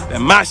Street. That's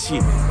my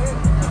shit.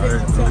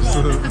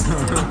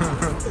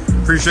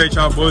 Appreciate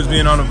y'all boys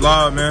being on the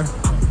vlog, man.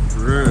 For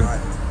real.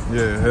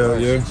 Yeah, hell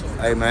yeah.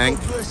 Hey man,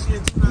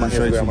 my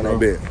Instagram on that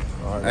bit.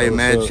 Hey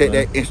man, check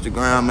that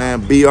Instagram,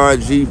 man.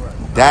 brg.kaz,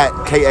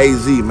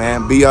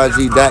 man.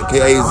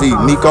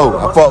 brg.kaz. Miko,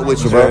 I fuck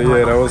with you, bro.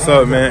 Yeah, that what's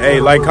up, man. Hey,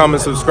 like,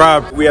 comment,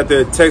 subscribe. We at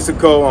the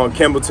Texaco on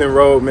Campbellton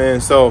Road,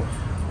 man. So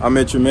I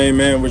met your main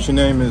man. What your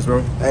name is,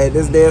 bro? Hey,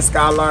 this is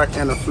Skylark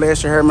and the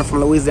Flesh. You heard me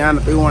from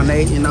Louisiana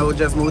 318. You know,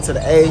 just moved to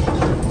the A.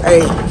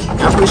 Hey,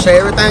 I appreciate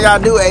everything y'all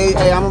do. Hey,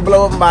 I'm gonna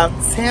blow up in about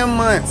 10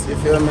 months. You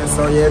feel me?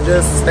 So yeah,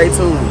 just stay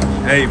tuned.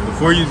 Hey,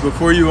 before you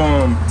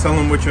tell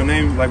them what your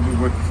name, like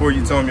before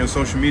you tell them your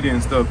social media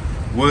and stuff,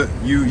 what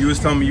you was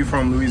telling me you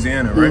from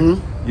Louisiana, right?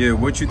 Yeah.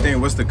 What you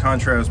think? What's the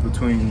contrast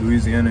between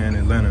Louisiana and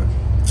Atlanta?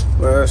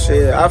 Well,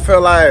 shit, I feel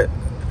like,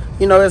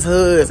 you know, it's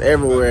hoods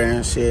everywhere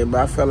and shit,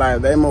 but I feel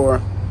like they more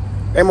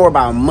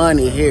about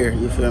money here,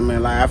 you feel me?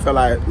 Like, I feel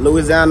like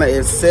Louisiana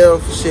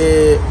itself,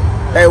 shit,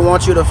 they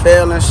want you to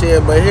fail and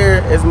shit, but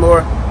here it's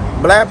more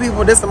black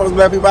people. This is the most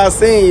black people I've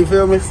seen, you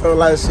feel me? So,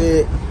 like,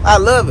 shit, I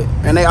love it.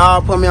 And they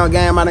all put me on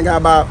game. I done got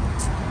about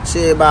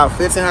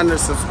 1,500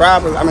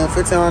 subscribers. I mean,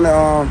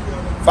 1,500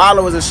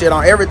 followers and shit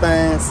on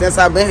everything since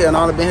I've been here, and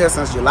I've only been here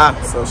since July.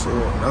 So shit.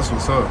 That's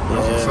what's up.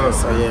 That's what's up.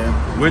 So yeah.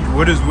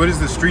 What is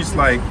the streets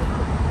like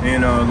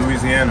in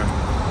Louisiana?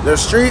 The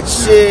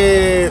streets,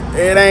 shit,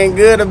 it ain't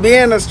good to be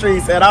in the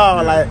streets at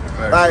all. Like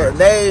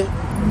they,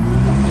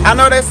 I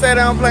know they say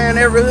they don't play in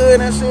every hood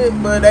and shit,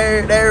 but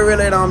they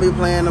really don't be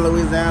playing in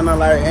Louisiana.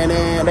 Like, and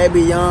then they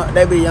be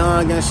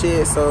young and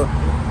shit. So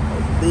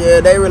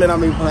yeah, they really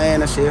don't be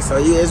playing and shit. So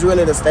yeah, it's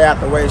really to stay out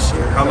the way,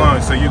 shit. How long?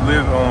 So you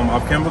live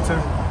off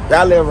Campbellton?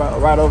 I live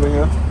right over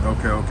here.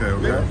 Okay.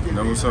 Yeah.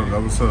 That was up.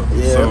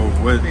 Yeah. So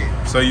what?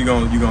 So you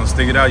gonna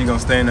stick it out? You gonna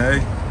stay in the A?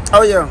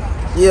 Oh yeah.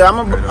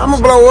 I'm gonna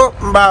blow up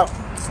about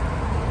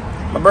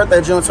my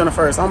birthday June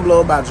 21st. I'm gonna blow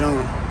up by June.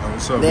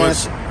 What's up? Then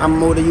I'm gonna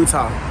move to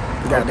Utah.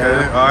 Okay. All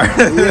right.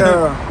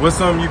 Yeah. What's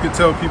something you could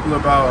tell people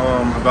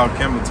about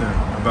Campbellton,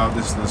 about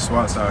the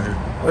SWATs out here?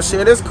 Well,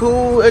 shit, it's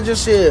cool. It's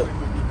just shit.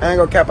 I ain't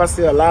gonna cap. I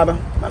see a lot of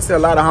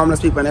homeless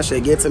people, and that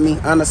shit get to me,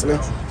 honestly.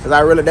 Cause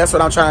that's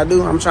what I'm trying to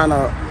do. I'm trying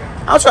to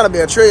be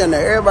a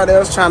trillionaire. Everybody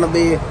else trying to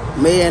be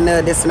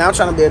millionaire, this and that. I'm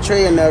trying to be a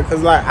trillionaire,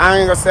 cause like I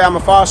ain't gonna say I'm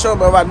gonna fall short,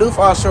 but if I do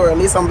fall short, at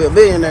least I'm gonna be a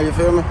billionaire. You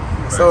feel me?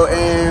 So,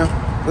 and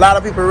a lot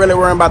of people really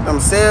worrying about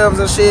themselves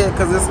and shit,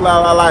 cause it's a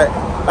lot of like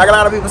a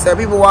lot of people say,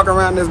 people walk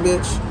around this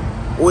bitch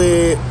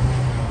with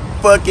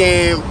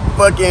fucking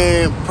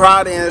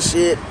Prada and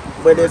shit,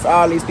 but it's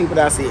all these people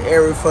that I see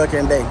every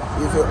fucking day.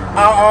 You feel?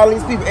 All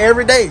these people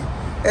every day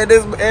at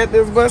this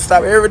bus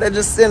stop every day,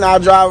 just sitting. I'll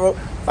drive up.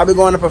 I be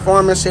going to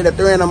performance shit at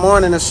 3 in the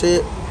morning and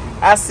shit.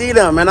 I see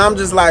them and I'm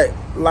just like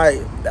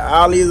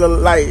all these are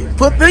like,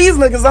 put these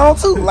niggas on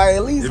too. Like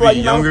at least it be like,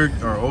 you younger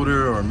know, or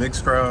older or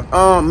mixed crowd.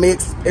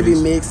 Mixed. It be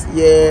mixed.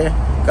 Yeah.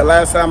 Cause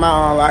last time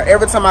like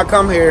every time I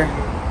come here,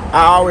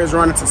 I always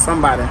run into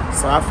somebody.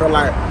 So I feel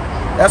like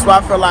that's why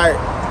I feel like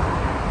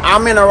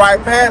I'm in the right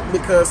path,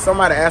 because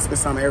somebody asks me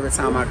something every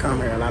time I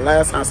come here. Like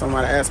last time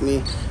somebody asked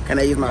me, can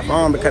I use my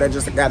phone, because I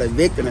just got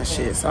evicted and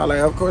shit. So I like,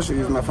 of course you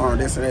use my phone,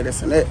 this and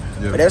that.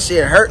 Yeah. But that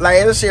shit hurt.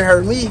 Like that shit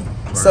hurt me.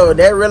 Right. So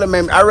that really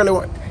made me.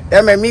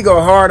 That made me go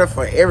harder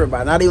for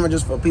everybody, not even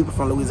just for people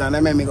from Louisiana.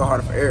 That made me go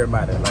harder for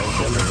everybody. Like,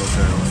 okay.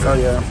 So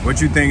yeah. What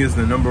you think is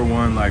the number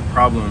one like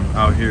problem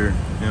out here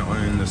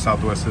in the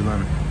Southwest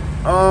Atlanta?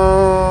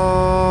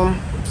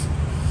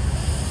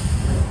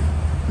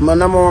 My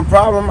number one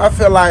problem, I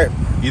feel like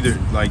either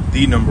like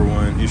the number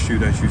one issue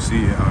that you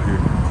see out here.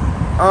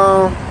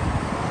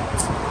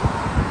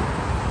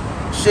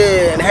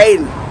 Shit, and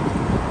hating.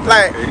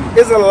 Like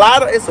it's a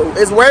lot of it's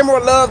way more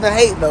love than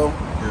hate though.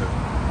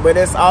 Yeah. But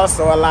it's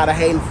also a lot of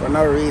hating for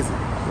no reason.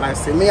 Like,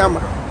 see me, I'm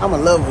a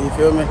lover. You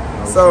feel me?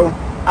 So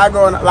I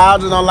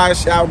just don't like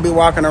shit. I would be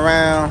walking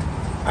around.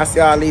 I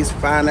see all these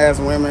fine ass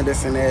women,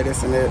 this and that,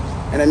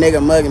 and a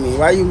nigga mugging me.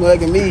 Why you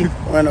mugging me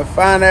when a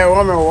fine ass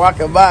woman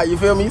walking by? You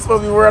feel me? You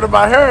supposed to be worried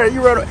about her.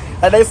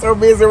 Like they so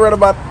busy worried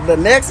about the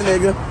next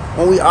nigga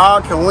when we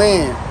all can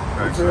win.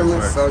 You feel me?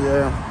 So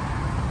yeah.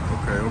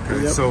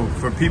 Okay. Yep. So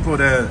for people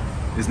that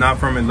is not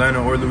from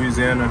Atlanta or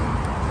Louisiana,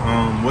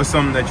 what's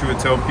something that you would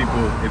tell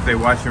people if they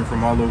watching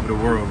from all over the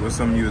world? What's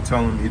something you would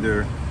tell them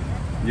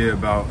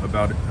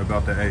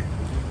about the A?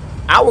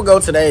 I would go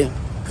today.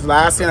 Cause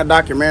like I seen a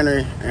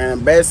documentary,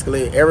 and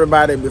basically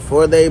everybody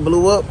before they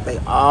blew up, they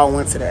all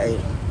went to the A.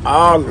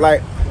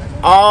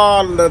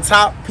 All the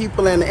top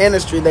people in the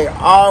industry, they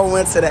all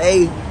went to the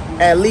A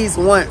at least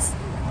once.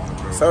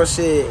 So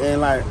shit, and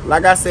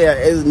like I said,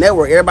 it's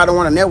network. Everybody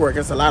want to network.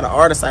 It's a lot of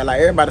artists.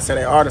 Like everybody say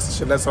they artists and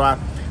shit. That's why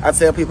I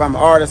tell people I'm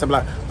an artist. I'm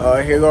like,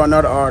 here go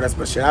another artist.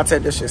 But shit, I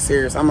take this shit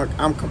serious.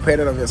 I'm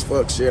competitive as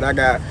fuck. Shit, I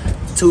got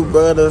 2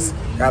 brothers,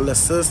 got a little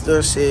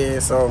sister.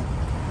 Shit, so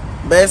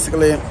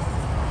basically,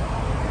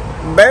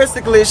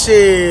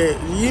 shit,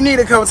 you need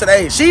to come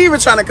today. She even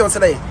trying to come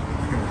today,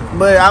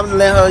 but I'm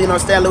letting her,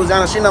 stay in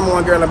Louisiana. She number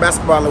 1 girl in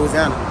basketball in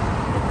Louisiana.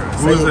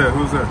 Okay. So,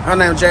 Who's that? Her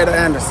name Jada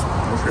Anderson.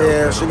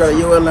 Okay, she go to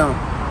ULM.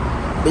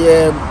 But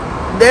yeah,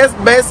 that's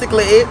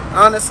basically it,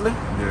 honestly.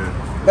 Yeah.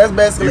 That's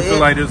basically it. You feel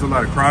like there's a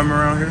lot of crime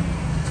around here?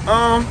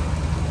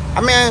 I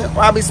mean,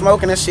 I be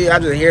smoking and shit. I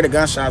just hear the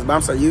gunshots, but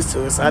I'm so used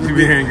to it. So I just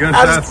be hearing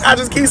gunshots? I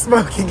just keep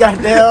smoking,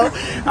 goddamn.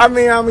 I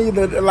mean,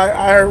 like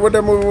I heard what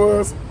that movie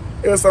was.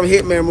 It was some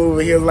hitman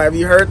movie. He was like, if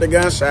you heard the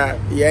gunshot,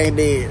 you ain't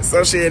dead.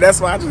 So shit,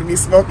 that's why I just be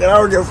smoking. I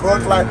don't give a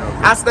fuck. Like,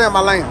 I stay in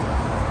my lane.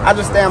 I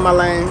just stay in my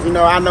lane.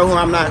 I know who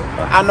I'm not.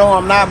 But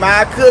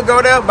I could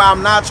go there, but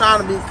I'm not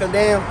trying to be, because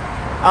then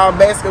I'll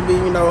basically be,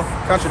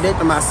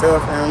 contradicting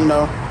myself. And,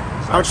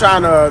 I'm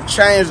trying to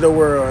change the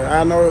world.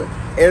 I know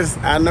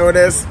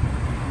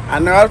I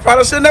know I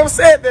probably should never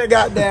said that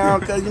goddamn,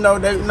 because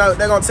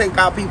they're gonna take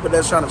out people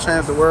that's trying to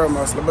change the world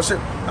mostly. But shit,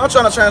 I'm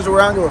trying to change the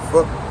world. I don't give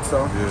a fuck.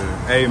 So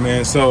yeah. Hey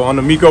man, so on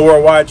the Miko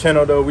Worldwide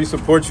channel though, we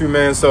support you,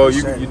 man. So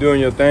you doing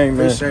your thing,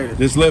 man. Appreciate it.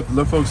 Just let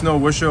folks know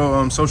what's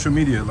your social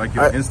media, like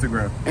your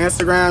Instagram.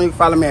 Instagram, you can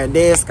follow me at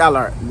Dead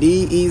Skylark.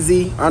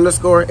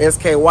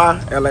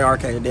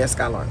 DEZ_SKYLARK. Dead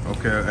Skylark.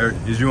 Okay.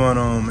 Is you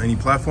on any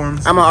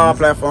platforms? I'm on all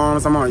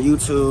platforms. I'm on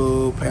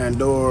YouTube,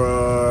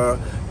 Pandora,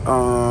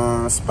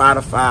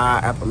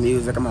 Spotify, Apple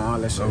Music. I'm on all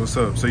that shit. So what's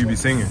up? So you be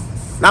singing?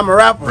 I'm a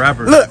rapper.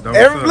 Look,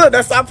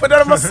 that's how I put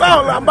that on my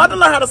song. I'm about to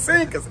learn how to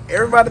sing because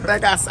everybody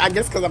think I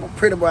guess because I'm a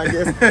pretty boy, I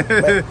guess.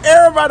 But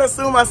everybody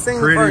assume I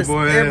sing first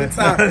every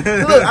time.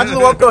 Look, I just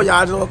woke up, y'all.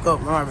 I just woke up.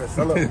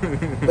 So look.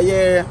 But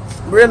yeah,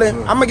 really,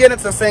 I'm gonna get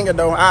into singing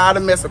though. I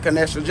done mess with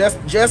connection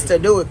just to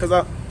do it because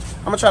I'm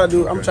gonna try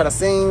to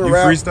sing. You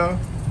rap. freestyle?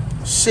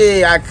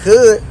 Shit, I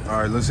could.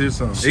 All right, let's hear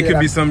something. It could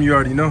be something you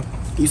already know.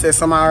 You said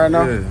something I already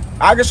know? Yeah.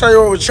 I can show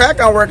you what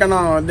track I'm working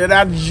on that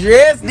I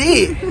just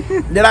did.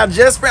 I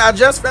just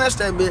finished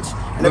that bitch.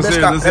 And that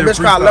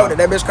bitch called Loaded.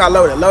 That bitch called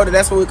Loaded. Loaded,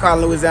 that's what we call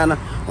in Louisiana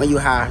when you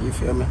high, you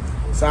feel me?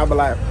 So I'll be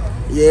like,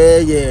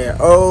 yeah,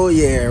 oh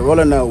yeah,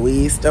 rolling up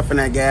weed, stuffing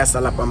that gas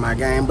all up on my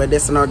game. But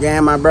this is no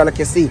game my brother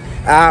can see.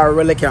 I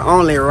really can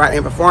only write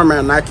and perform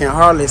and I can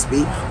hardly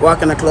speak.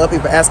 Walk in the club,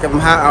 people ask if I'm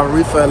high, I'll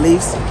reefer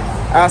leaves.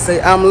 I say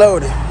I'm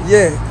loaded,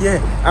 yeah,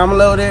 I'm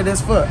loaded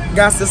as fuck.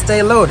 Got to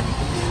stay loaded.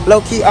 Low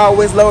key,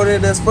 always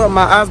loaded as fuck.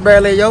 My eyes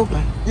barely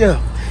open. Yeah.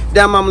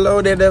 Damn, I'm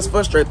loaded as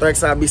fuck. Straight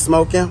threats, I be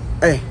smoking.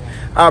 Hey,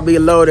 I'll be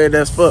loaded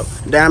as fuck.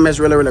 Damn, it's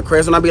really, really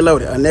crazy when I be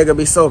loaded. A nigga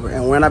be sober.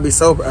 And when I be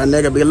sober, a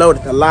nigga be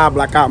loaded. The lie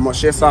block out more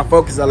shit, so I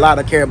focus a lot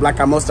of care.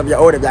 Block out most of your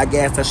order. Y'all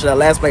gas that shit at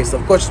last place. So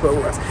of course, it's what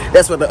it was.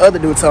 That's what the other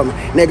dude told me.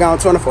 Nigga on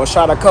 24,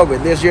 shot of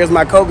COVID. This year's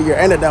my COVID year.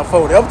 Ended up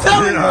folded. I'm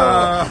telling you.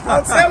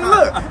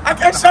 Look, I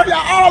can't show y'all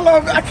all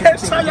of it.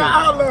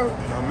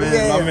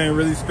 My man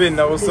really spitting.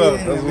 That what's up.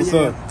 That's what's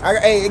up.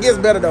 Hey, it gets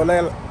better though,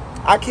 Layla.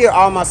 I kill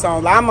all my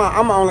songs. Like, I'm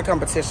my only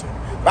competition.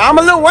 But I'm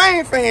a Lil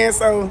Wayne fan,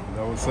 so.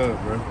 That what's up,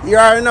 bro. You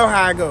already know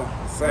how I go.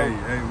 So. Hey,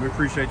 we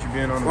appreciate you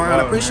being on the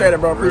vlog, appreciate it,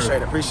 bro.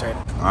 Appreciate it.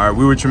 All right,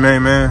 we with your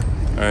main man.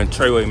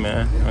 Treyway,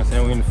 man. You know what I'm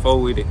saying? We in the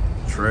 4 with it.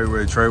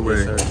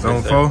 Treyway. Yes,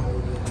 Zone 4?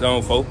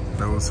 Zone 4.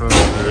 That what's up,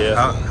 man.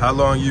 Yeah. How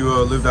long you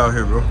lived out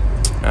here, bro?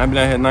 I've been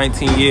out here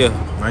 19 years.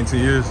 19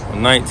 years?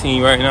 I'm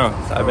 19 right now.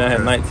 So I've been out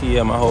here 19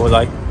 years my whole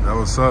life. That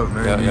what's up,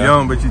 man. You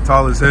young, but you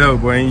tall as hell,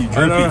 boy. Ain't you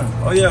drippy?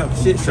 Oh, yeah.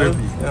 Shit,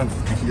 drippy. Yeah.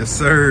 Yes,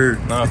 sir.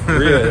 Nah, for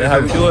real. That's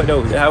how we do it,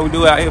 though. That's how we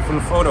do it out here from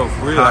the photo,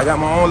 for real. I got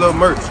my own little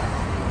merch.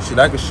 Shit,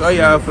 I can show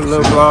y'all for the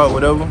little vlog,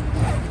 whatever.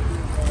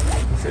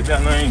 Shit,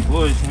 that ain't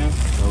bullshit, man.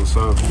 That what's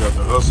up. You got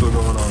the hustle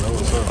going on. That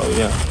what's up. Oh,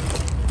 yeah.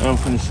 I'm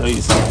finna show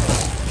you something.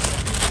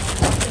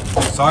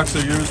 Socks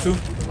are yours, too?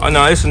 Oh,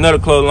 no, it's another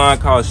clothing line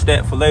called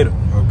Stat for Later.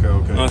 Okay. You know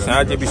what I'm saying?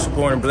 I just be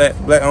supporting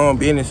black-owned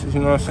businesses, you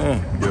know what I'm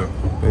saying? Yeah.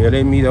 But yeah,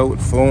 they meet up with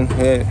the phone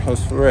head,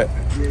 hustle for rap.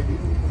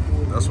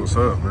 That's what's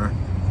up, man.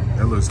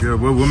 That looks good.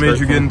 What made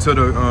you get into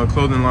the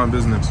clothing line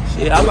business?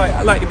 Shit, I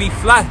like to be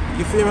fly.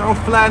 You feel me? I'm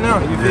fly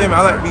now. You feel me?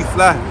 I like to be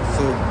fly.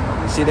 So,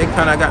 shit, they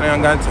kind of got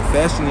into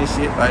fashion and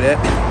shit like that.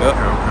 Yep.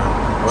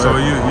 Okay. So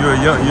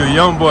you're a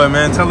young boy,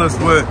 man. Tell us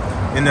what,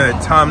 in the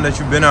time that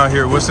you've been out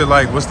here, what's it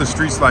like? What's the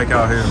streets like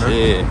out here, man?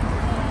 Yeah.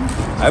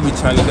 I be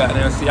trying to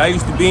goddamn see. I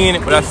used to be in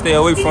it, but I stay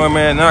away from it,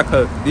 man, now,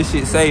 cause this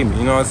shit saved me,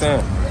 you know what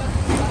I'm saying?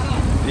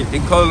 The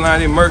clothing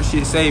line, the merch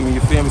shit saved me,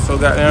 you feel me? So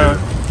goddamn,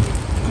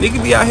 nigga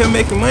be out here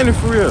making money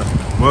for real.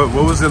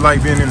 What was it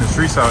like being in the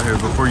streets out here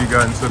before you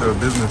got into the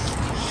business?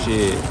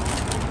 Shit.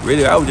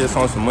 Really, I was just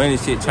on some money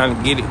shit, trying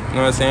to get it, you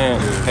know what I'm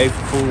saying? Yeah. Pay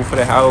for food for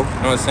the house, you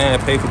know what I'm saying?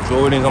 Pay for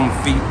Jordans on my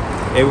feet,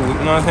 every week,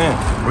 you know what I'm saying?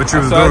 What you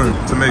was doing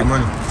to make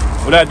money?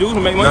 What I do to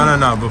make money?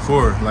 No,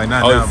 before. Like,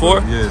 not now.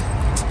 Before? Yeah.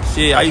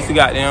 Shit, I used to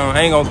goddamn,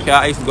 I ain't gonna care.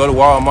 I used to go to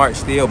Walmart,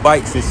 steal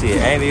bikes and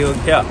shit. I ain't even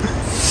care.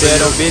 Sell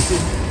them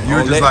bitches. You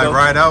were just like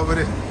ride out with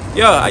it?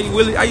 Yeah, I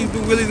used to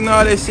do wheelies and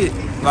all that shit.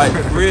 Like,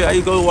 for real, I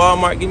used to go to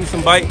Walmart, get me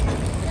some bike,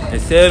 and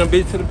sell them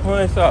bitches to the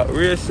pawn shop.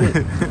 Real shit.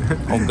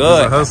 On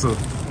God. Hustle.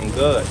 On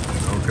God.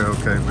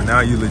 Okay. But now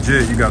you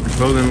legit. You got the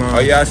clothing line. Oh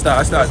yeah, I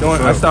start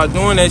doing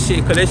that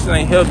shit because that shit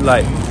ain't healthy.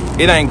 Like,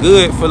 it ain't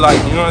good for,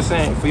 like, you know what I'm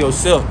saying, for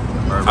yourself.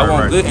 I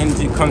want good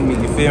energy to come to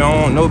me, you feel me? I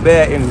don't want no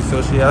bad energy,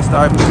 so shit, I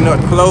started picking up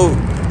the clothes.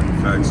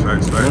 Facts. You know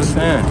what I'm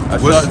saying? I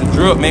started to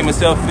drip, make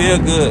myself feel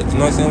good. You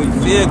know what I'm saying? When you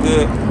feel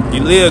good,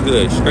 you live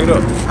good, straight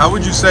up. How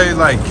would you say,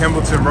 like,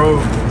 Campbellton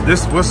Road,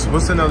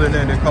 what's another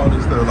name they call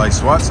this, like,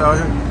 SWATs out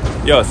here?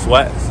 Yeah,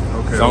 SWATs.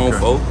 Okay. Zone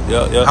 4,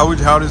 yeah.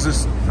 How does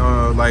this,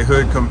 like,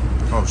 hood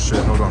oh,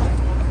 shit, hold on.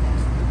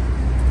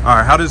 All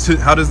right, how does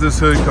this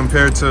hood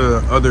compare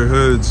to other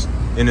hoods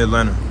in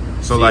Atlanta?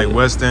 So like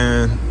West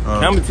End,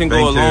 Campbellton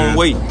go a long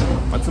way.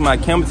 I'm talking about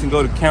Campbellton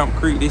go to Camp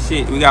Creek. This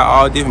shit, we got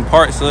all different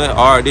parts of it,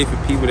 all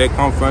different people that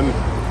come from it.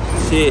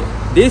 Shit,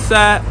 this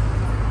side,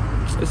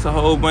 it's a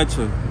whole bunch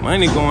of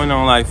money going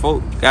on. Like,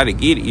 folk gotta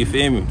get it. You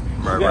feel me?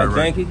 Right.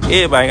 Junkies.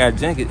 Everybody got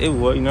junkies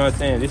everywhere. You know what I'm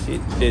saying? This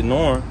shit, the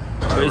norm.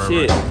 But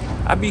shit,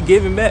 I be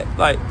giving back.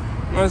 Like,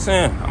 know what I'm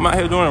saying? I'm out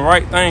here doing the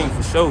right thing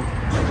for sure.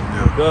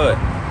 Yeah. Good.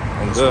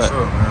 I'm good. What's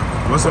up,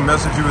 man? What's a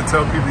message you would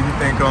tell people you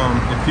think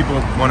if people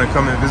want to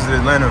come and visit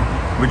Atlanta,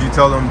 would you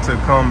tell them to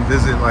come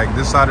visit like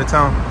this side of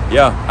town?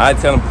 Yeah, I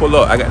tell them pull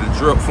up. I got the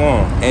drip for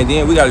them. And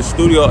then we got a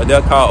studio up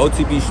there called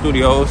OTB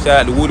Studio. Shout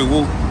out to Woody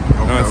Woo. You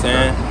know what I'm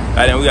saying?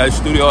 And then we got a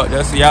studio up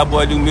there. So y'all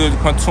boy do music.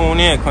 Come tune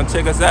in. Come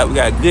check us out. We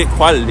got good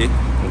quality.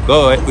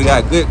 Good. We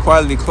got good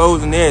quality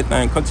clothes and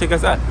everything. Come check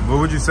us out. What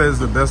would you say is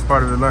the best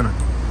part of Atlanta?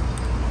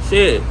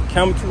 Shit,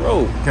 Campbellton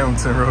Road.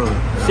 Campbellton Road.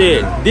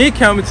 Shit, this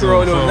Campbellton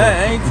Road though.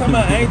 I ain't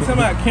talking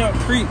about Camp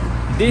Creek.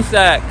 This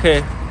side,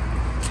 cause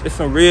it's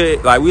some real,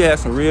 like we had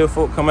some real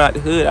folk come out the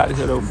hood out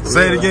here though.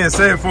 Say it again.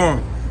 Say it for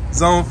them.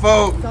 Zone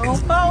folk. Zone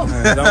folk.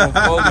 Zone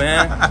folk,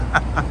 man.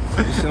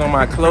 This shit on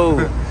my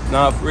clothes.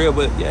 Nah, for real,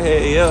 but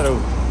yeah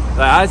though. Like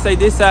I say,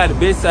 this side the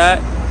best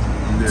side.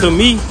 Yeah. To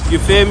me, you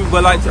feel me?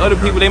 But like to other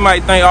people, they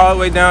might think all the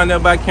way down there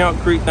by Camp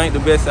Creek, think the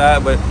best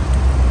side, but.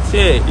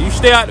 Shit, you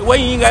stay out the way,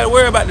 you ain't gotta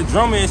worry about the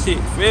drummer and shit,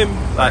 you feel me?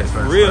 Like,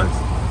 for real.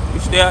 You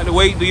stay out the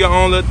way, do your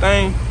own little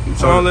thing,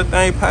 your own little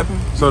thing popping.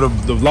 So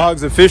the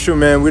vlog's official,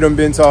 man. We done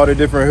been to all the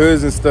different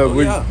hoods and stuff.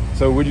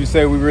 So would you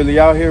say we really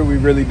out here? We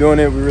really doing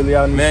it? We really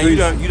out in the streets?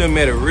 Man, you done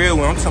met a real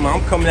one. I'm talking about,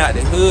 I'm coming out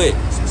the hood,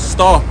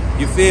 star,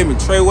 you feel me?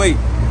 Treyway,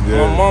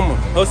 my mama,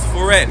 hustle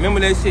for rat.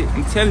 Remember that shit?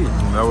 I'm telling you.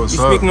 That was you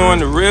speaking on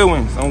the real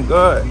ones, on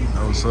God.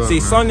 That was up, see,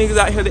 man. Some niggas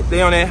out here,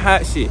 they on that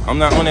hot shit. I'm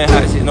not on that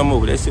hot shit no more,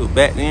 but that shit was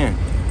back then.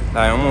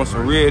 Like, I'm on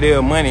some real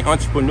deal money,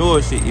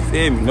 entrepreneur shit, you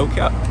feel me? No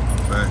cap.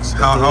 Facts.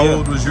 How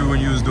old was you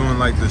when you was doing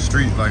like the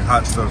street, like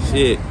hot stuff?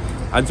 Shit.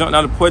 I jumped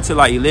out of the porch at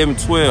like 11,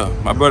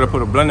 12. My brother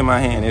put a blunt in my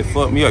hand and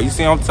fucked me up. You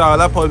see I'm tall,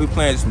 I'm supposed to be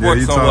playing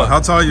sports somewhere. How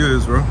tall you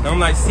is, bro? I'm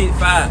like 6'5".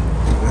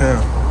 Yeah.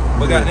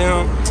 But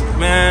goddamn,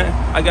 man,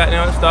 I got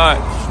down and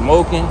started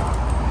smoking,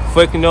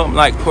 fucking up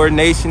like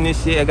coordination and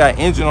shit. I got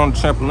injured on the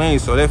trampoline,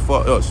 so that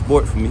fucked up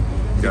sport for me.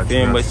 You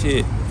feel me? But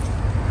shit,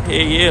 hell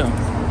yeah.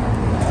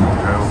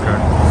 Okay.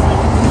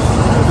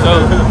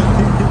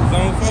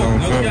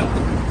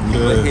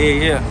 But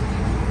yeah.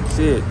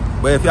 Shit.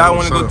 But if y'all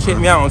want to go check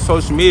me out on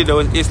social media though,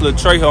 it's Lil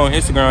Trejo on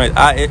Instagram. It's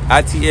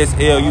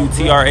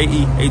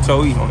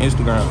ITSLUTRAEHOE on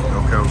Instagram.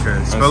 Okay.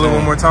 Spell it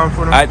one more time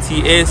for them.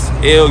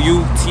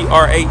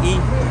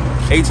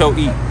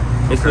 ITSLUTRAEHOE.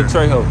 It's Lil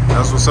Trejo.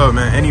 That's what's up,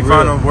 man. Any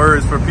final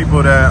words for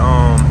people that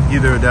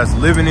either that's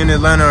living in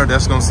Atlanta,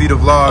 that's gonna see the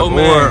vlog,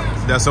 or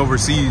that's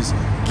overseas?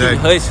 Keep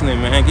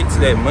hustling, man. Get to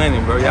that money,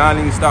 bro. Y'all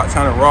niggas stop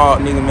trying to rob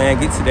nigga, man.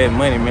 Get to that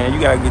money, man.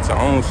 You gotta get your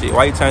own shit.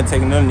 Why you trying to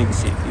take another nigga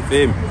shit? You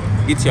feel me?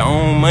 Get your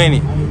own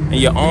money and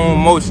your own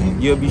motion.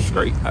 You'll be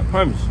straight. I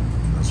promise you.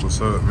 That's what's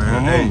up,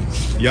 man. Hey,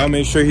 y'all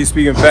make sure he's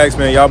speaking facts,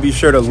 man. Y'all be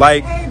sure to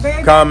like,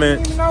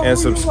 comment, and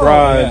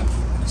subscribe.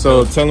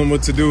 So tell them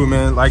what to do,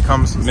 man. Like,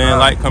 comment, subscribe. Man,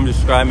 like, comment,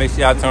 subscribe. Make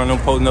sure y'all turn on them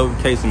post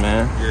notifications,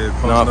 man. Yeah,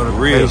 post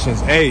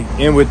notifications. Hey,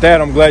 and with that,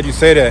 I'm glad you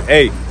say that.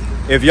 Hey,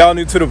 if y'all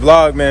new to the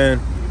vlog,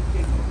 man,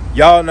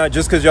 y'all not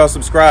just because y'all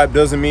subscribe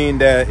doesn't mean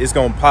that it's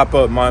gonna pop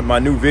up my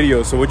new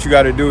video. So what you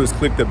got to do is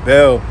click the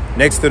bell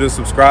next to the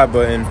subscribe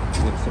button.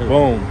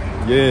 Boom.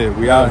 Yeah,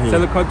 we out here.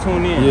 Tell her come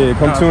tune in. Yeah,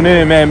 come tune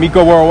in, man.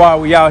 Miko Worldwide,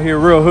 we out here.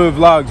 Real hood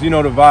vlogs. You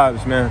know the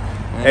vibes, man.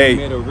 Hey,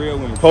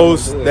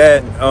 post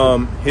that,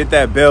 hit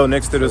that bell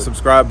next to the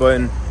subscribe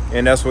button,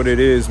 and that's what it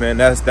is, man.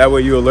 That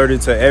way you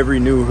alerted to every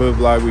new hood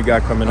vlog we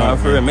got coming out.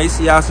 For real. Make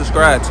sure y'all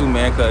subscribe too,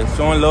 man, cause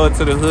showing love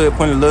to the hood,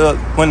 putting the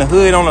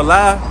hood on the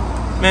live,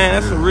 man,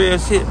 that's some real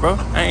shit, bro.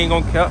 I ain't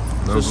gonna cap.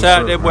 So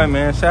shout out that boy,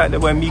 man. Shout out that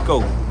boy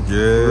Miko.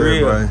 Yeah,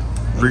 real. Boy.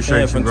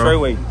 Appreciate you, bro.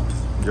 Treyway.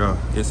 Yeah.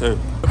 Yes, sir.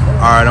 All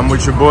right, I'm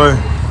with your boy.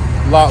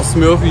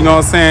 Locksmith, you know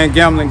what I'm saying?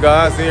 Gambling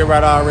gods,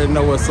 everybody already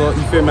know what's up.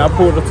 You feel me? I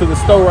pulled up to the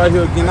store right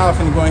here getting off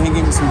and go ahead and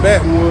get me some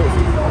backwoods.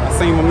 I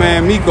seen my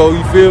man Miko,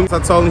 you feel me? I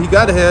told him he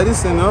gotta have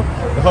this in there.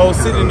 The whole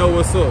city know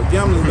what's up.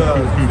 Gambling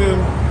gods, you feel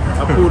me?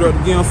 I pulled up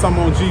to get him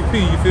something on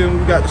GP, you feel me?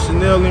 We got the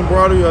Chanel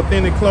embroidery,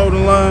 authentic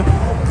clothing line,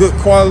 good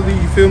quality,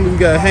 you feel me? We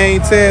got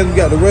hang tags, we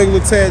got the regular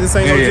tag. This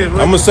ain't no just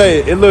regular. I'm gonna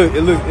say it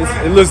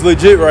looks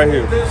legit right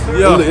here.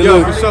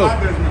 Yeah, for sure.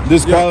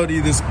 This quality,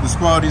 this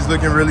quality's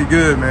looking really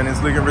good, man.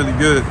 It's looking really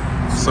good.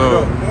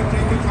 So,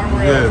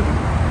 yeah.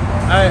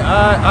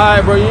 All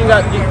right, bro. You ain't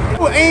got to get.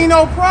 Well, ain't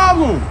no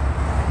problem.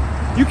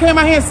 You came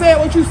out here and said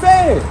what you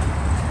said.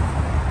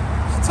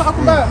 What you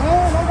talking about,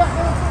 man?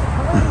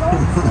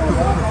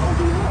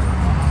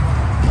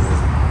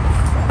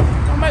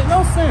 Don't make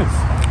no sense.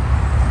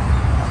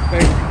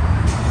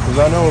 Because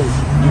I know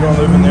you don't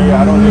live in the area.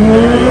 I don't live in the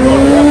area.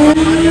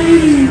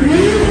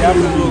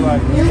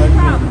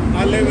 I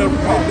live down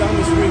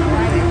the street.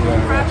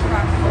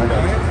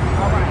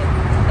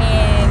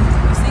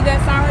 That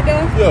sign right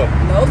there? Yeah.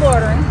 No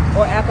loitering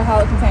or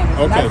alcoholic containers.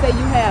 Okay. And I say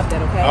you have that,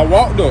 okay? I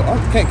walked up.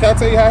 Can I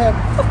tell you how I have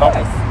it? Of course.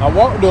 I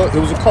walked up. It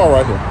was a car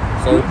right here.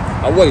 So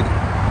I waited.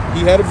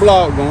 He had a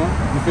blog going.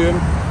 You feel me?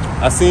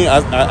 I seen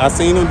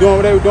them doing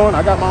what they were doing.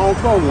 I got my own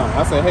clothing line.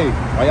 I said, hey,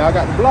 why y'all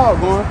got the blog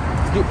going?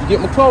 Get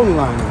my clothing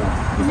line in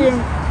there. You feel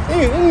me?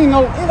 It ain't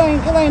no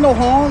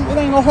harm. It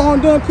ain't no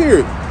harm done,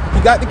 period.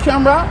 He got the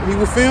camera out. He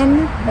was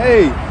filming me.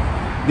 Hey,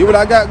 did what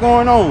I got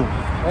going on.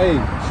 Hey,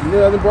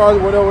 Chanel and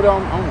bros, whatever.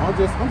 I'm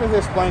just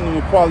explaining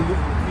the quality.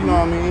 You know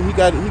what I mean? He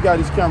got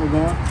his camera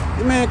going.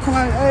 The man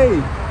claim, hey,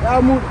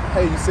 y'all move.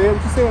 Hey, you said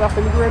what you said. I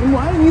finna get ready to move.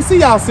 I didn't even see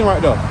y'all sitting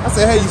right there. I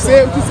said, hey, you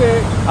said what you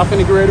said. I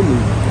finna get ready to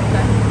move.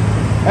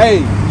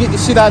 Hey, get the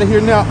shit out of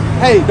here now.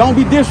 Hey, don't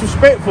be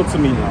disrespectful to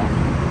me now.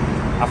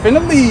 I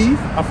finna leave.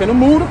 I finna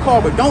move the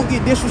car, but don't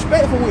get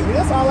disrespectful with me.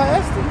 That's all I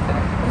asked him.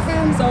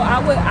 So I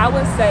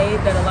would say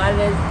that a lot of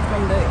this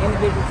from the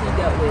individuals he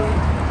dealt with,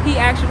 he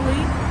actually.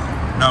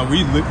 No,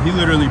 he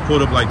literally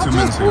pulled up like 2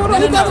 minutes ago. No.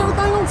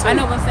 I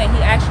know what I'm saying.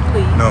 He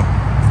actually. No.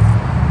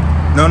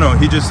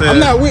 He just said. I'm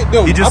not with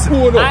them. I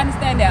pulled up. I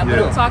understand that, but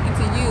I'm talking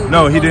to you.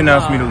 No, he didn't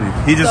ask me to leave.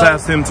 He just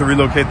asked him to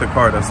relocate the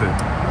car. That's it.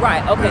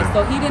 Right. Okay. Yeah.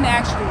 So he didn't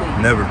actually leave.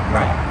 Never.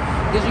 Right.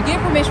 Did you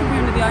get permission from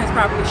him to be on his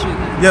property shooting?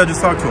 Yeah,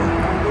 just talk to him.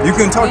 You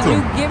can talk to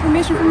him. Did you get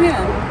permission from him?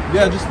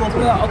 Yeah, just spoke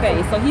to him. Well,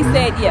 okay. So he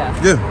said yeah.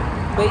 Yeah.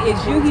 But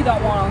it's you he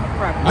don't want on the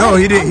property. No,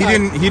 he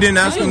didn't. He didn't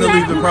ask him to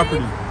leave the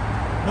property.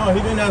 No, he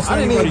didn't ask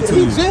anybody to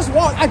leave. He just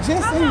walked. I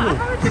just seen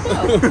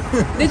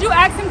him. Did you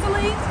ask him to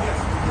leave?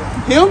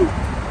 Him?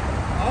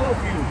 All of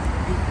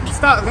you.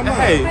 Stop. Come on.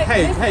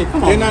 Hey,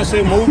 come on. Didn't I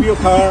say move your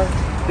car?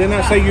 Didn't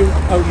I say you're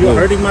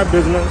hurting my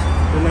business?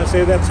 Didn't I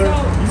say that, sir?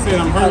 You said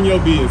I'm hurting your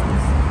business.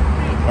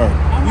 All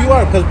right. You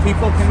are, because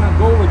people cannot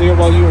go over there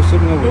while you were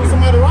sitting over There there. was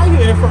somebody right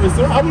here at first,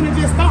 sir. I wouldn't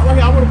have just stopped right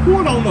here. I would have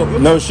pulled on up.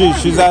 No,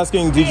 she's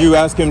asking, did you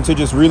ask him to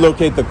just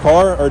relocate the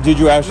car, or did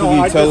you actually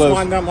tell us? No, I just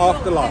want them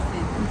off the lot.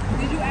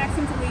 Did you ask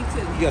him to leave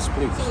too? Yes,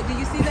 please. So do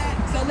you see that?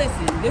 So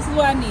listen, this is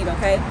what I need,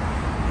 okay?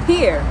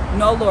 Here,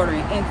 no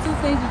loitering. And two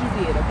things that you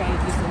did, okay?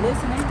 Just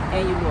listening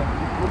and you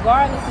loitering.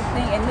 Regardless of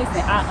thing, and listen,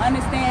 I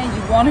understand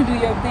you want to do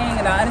your thing,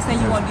 and I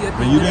understand you want to do your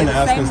thing. But you didn't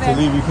ask us to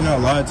leave. You cannot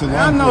lie to law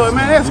I know it,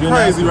 man. That's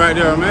crazy right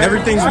there, man.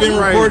 Everything's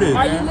been recorded.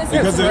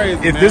 Because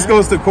if this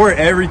goes to court,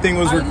 everything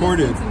was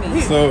recorded.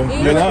 So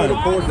you're lying.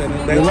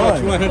 That's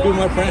what you want to do,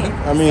 my friend.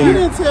 I mean, you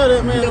didn't tell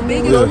that man to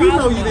move. You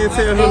know you didn't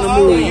tell him to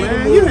move,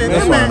 man. You didn't.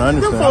 That's fine. I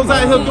understand. Them folks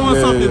out here doing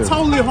something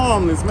totally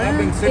harmless,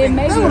 man.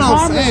 That's what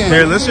I'm saying.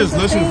 Here, let's just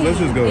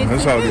go.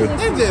 That's all good.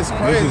 It's just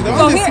crazy.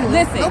 So here,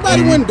 listen.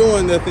 Nobody wasn't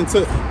doing nothing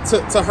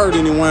to hurt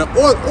anyone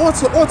or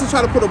to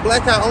try to put a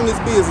black eye on this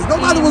business.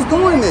 Nobody was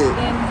doing it.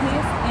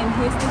 In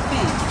his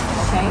defense,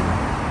 okay,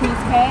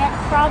 he's had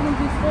problems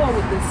before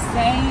with the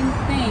same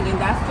thing, and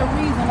that's the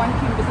reason why he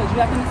came. Because you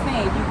have to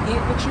understand, you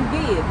get what you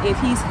give. If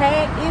he's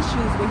had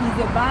issues where he's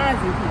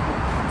advising people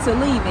to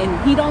leave and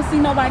he don't see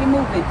nobody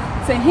moving,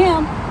 to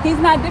him, he's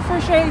not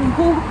differentiating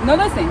who. No,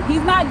 listen,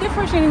 he's not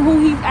differentiating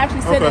who he's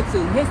actually said it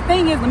to. His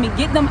thing is, let me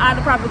get them out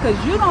of the property because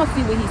you don't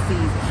see what he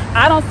sees.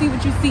 I don't see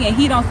what you see, and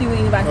he don't see what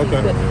anybody sees.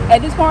 But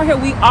at this point here,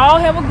 we all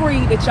have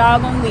agreed that y'all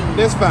gonna leave.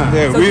 That's fine.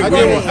 Yeah, So we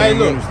Hey,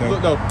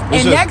 look though.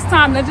 And next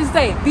time, let's just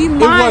say, be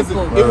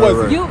mindful. It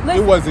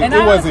wasn't. And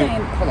It I wasn't.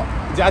 understand. Hold on.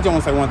 I just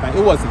want to say one thing.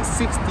 It wasn't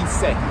 60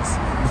 seconds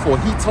before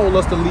he told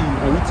us to leave,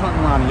 and we turned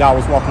around and y'all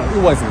was walking.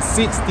 It wasn't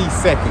 60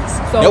 seconds.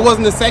 So, that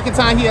wasn't the second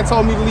time he had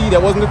told me to leave.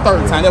 That wasn't the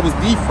third time. That was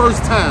the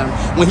first time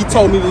when he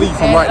told me to leave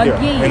from right there.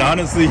 And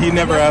honestly, he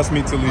never asked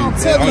me to leave.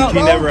 He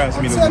never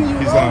asked me to leave.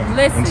 He's lying.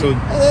 Listen, Until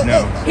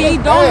now. he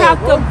don't have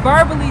to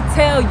verbally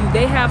tell you.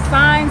 They have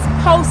signs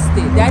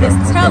posted that is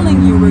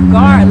telling you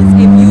regardless.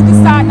 If you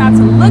decide not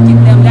to look at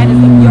them, that is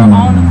of your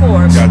own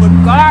accord.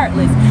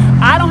 Regardless,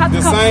 I don't have to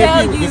come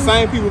tell you. The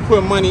same people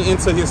put money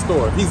into his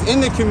store. He's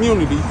in the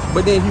community,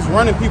 but then he's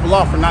running people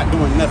off for not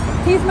doing nothing.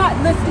 He's not,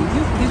 listen,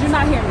 did you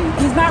not hear me?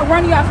 He's not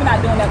running you off for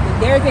not doing nothing.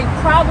 There's a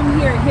problem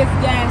here at his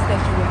gas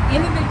station with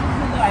individuals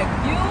who like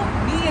you,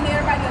 me, and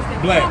everybody else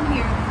that come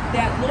here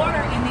that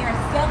loiter and they're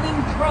selling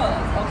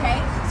drugs, okay?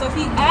 So if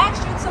he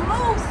asks you to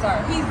move, sir,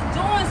 he's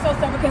doing so,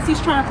 sir, because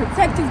he's trying to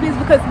protect his business.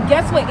 Because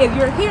guess what? If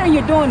you're here and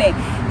you're doing it,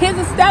 his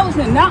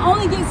establishment not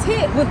only gets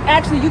hit with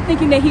actually you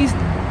thinking that he's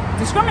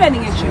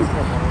discriminating against you,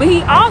 but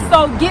he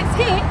also gets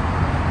hit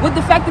with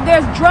the fact that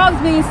there's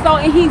drugs being sold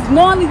and he's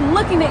normally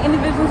looking at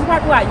individuals in the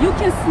parking lot. You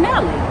can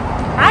smell it.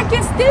 I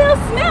can still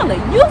smell it.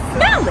 You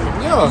smell it.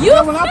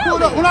 Yeah. When I pull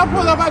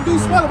up, I do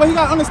smell it. But you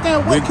gotta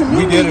understand what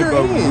community you're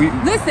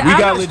in. Listen, we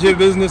got legit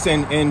business,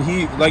 and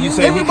he, like you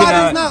said, he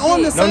cannot. Everybody's not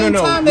on the same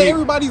time that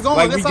everybody's on.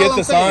 Like, That's we get all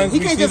the I'm saying. signs. He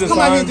can't just come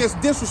out here and just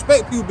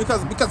disrespect you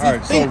because he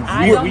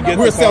thinks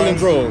we're selling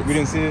drugs. We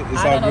didn't see it.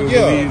 It's all good.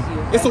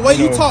 Yeah. It's the way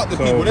you talk to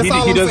people. That's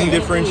all I'm saying. He doesn't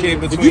differentiate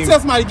between if you tell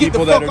somebody to get the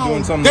people that fuck are doing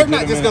on, something they're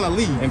not just gonna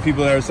leave. And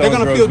people that are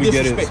selling drugs, we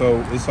get it.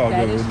 So it's all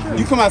good.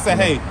 You come out and say,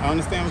 hey, I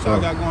understand what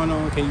y'all got going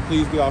on. Can you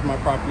please get off my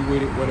property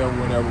with it?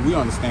 Whatever. We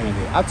understand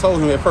that. I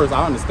told him at first,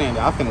 I understand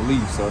that. I'm finna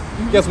leave, sir.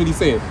 Guess what he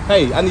said?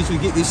 Hey, I need you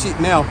to get this shit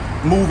now.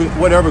 Move it,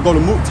 whatever. Go to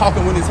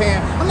talking with his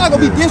hand. I'm not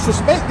gonna be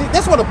disrespected.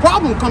 That's where the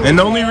problem comes in. And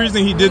the only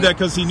reason he did that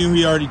because he knew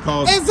he already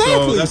called. Exactly.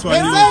 So that's why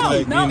he was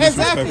like being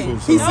disrespectful.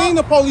 He seen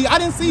the police. I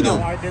didn't see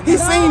them. He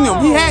seen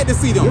them. He had to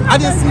see them. I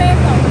didn't see them.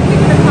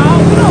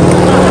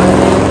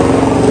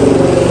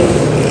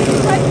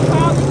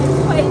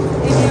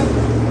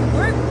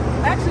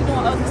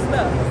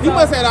 He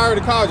must have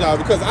already called y'all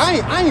because I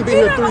ain't been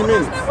here 3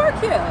 minutes.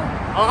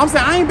 I'm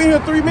saying I ain't been here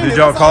 3 minutes. Did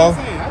y'all call?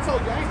 I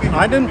told you I ain't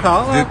I didn't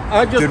call.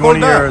 I just did one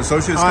of pulled your up.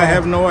 associates I call?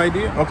 have no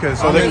idea. Okay,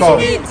 so they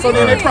called. So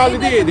then they probably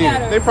did.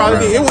 Then they probably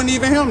did. It wasn't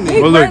even him. Then.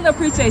 We really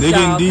appreciate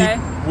y'all. Okay.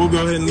 We'll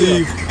go ahead and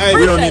leave. Hey,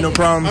 we don't need no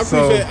problems. I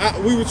appreciate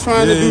it. We were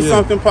trying to do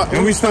something.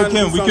 And we still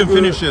can. We can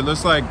finish it.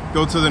 Let's like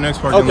go to the next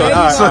part. Okay. All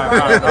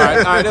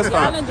right. That's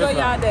fine. Y'all enjoy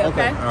y'all day,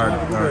 okay? All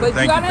right. But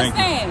you gotta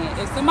understand,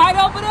 if somebody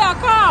over there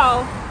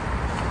call,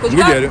 because you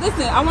gotta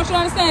listen, I want you to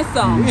understand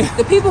something.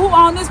 The people who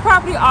own this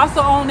property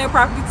also own their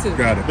property too.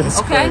 Got it. That's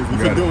okay?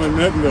 crazy. Got doing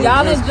nothing though.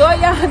 Y'all enjoy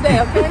y'all day,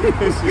 okay?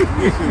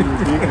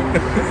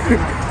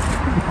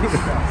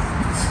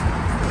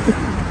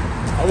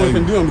 I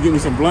wasn't doing to get me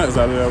some blunts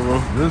out of there,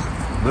 bro.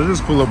 Let's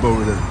just pull up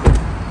over there.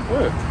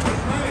 What?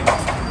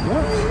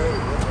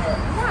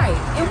 Right.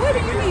 And what do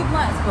you need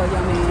blunts for,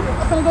 young man?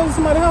 I'm gonna go to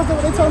somebody's house. That's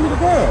what they told me to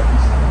grab.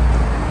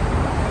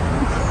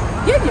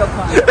 Give your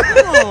car.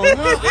 Come on,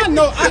 man.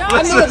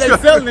 I know they're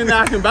selling it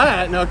now. I can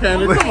buy it now,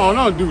 Candy. Come on,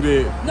 don't do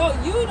that. No,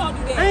 you don't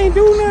do that. I ain't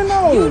doing that,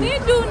 no. You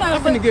didn't do nothing.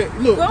 I'm finna get,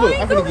 look,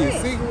 I'm finna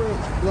get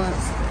cigarette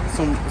blunts,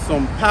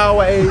 some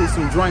Powerade,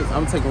 some drinks.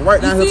 I'm taking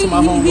right down here to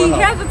my home. He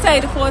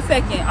hesitated for a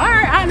second. All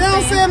right, I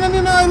understand. They don't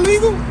say nothing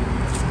illegal.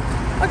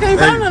 I can't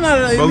buy nothing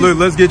out of that. But look,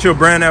 let's get your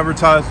brand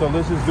advertised. So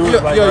let's just do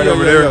it right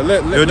over there.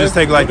 It'll just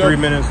take like 3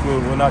 minutes.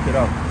 We'll knock it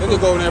out. Let's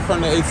just go over there in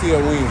front of the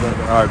ATL wings.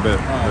 All right,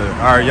 bet.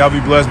 All right, y'all be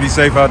blessed. Be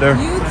safe out there.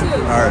 You too.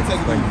 All right,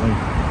 thank you.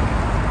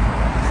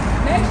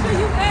 Make sure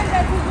you add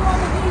that to you want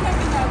to get him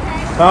in,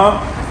 okay?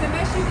 Huh? I said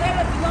make sure you add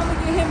that to you want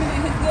to get him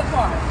in his good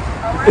part.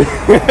 All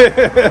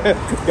right?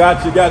 Got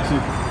you.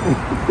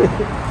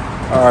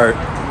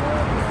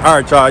 All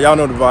right, y'all. Y'all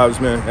know the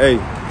vibes, man. Hey,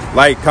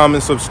 like,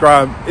 comment,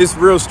 subscribe. It's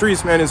real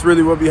streets, man. It's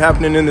really what be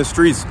happening in the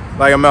streets.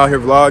 Like, I'm out here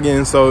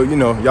vlogging, so, you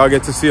know, y'all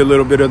get to see a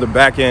little bit of the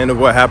back end of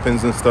what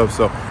happens and stuff.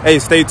 So, hey,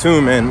 stay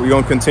tuned, man. We're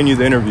going to continue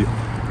the interview.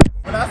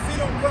 When I see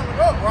them coming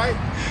up, right?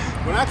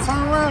 When I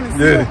turn around and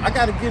see them, I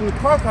got to get in the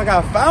car because I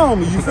got to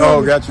find me. You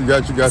feel me? Got you.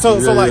 So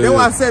like, that's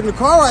why I sat in the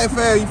car right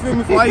fast. You feel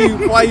me?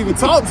 Before I even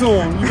talk to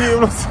him. You feel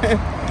what I'm saying?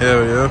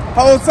 Hell yeah.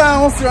 Whole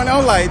time I'm sitting there,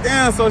 I'm like,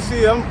 damn, so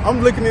shit,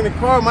 I'm looking in the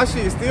car, my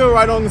shit is still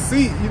right on the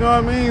seat, you know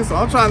what I mean? So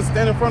I'm trying to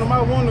stand in front of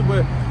my window,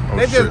 but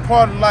that's just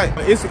part of life.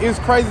 It's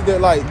crazy that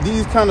like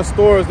these kind of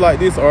stores like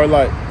this are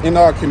like in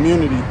our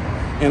community,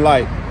 and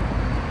like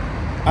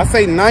I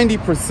say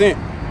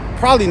 90%,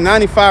 probably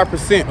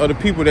 95% of the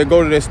people that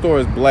go to that store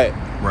is black.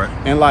 Right.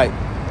 And like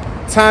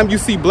time you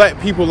see black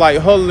people like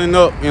huddling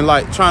up and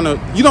like trying to,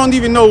 you don't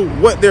even know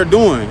what they're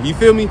doing, you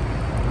feel me?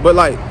 But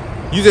like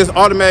you just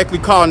automatically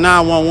call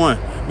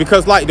 911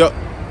 because like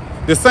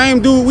the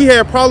same dude we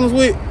had problems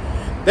with,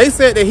 they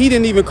said that he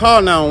didn't even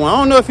call 911. I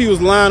don't know if he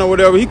was lying or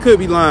whatever. He could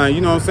be lying,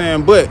 you know what I'm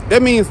saying? But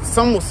that means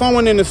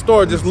someone in the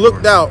store just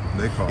looked out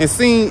and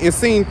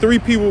seen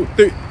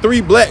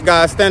three black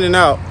guys standing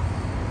out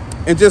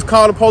and just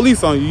called the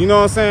police on you, you know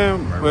what I'm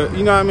saying? Right. But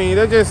you know what I mean?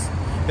 That's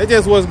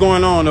just what's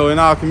going on though in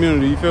our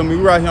community, you feel me?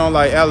 We right here on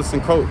like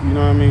Allison Court, you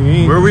know what I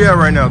mean? Where we at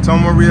right now? Tell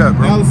them where we at,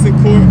 bro. Allison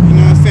Court, you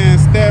know what I'm saying?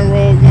 Staten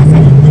Road, you know what I'm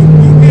saying?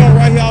 We are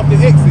right here off the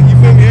exit,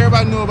 you feel me?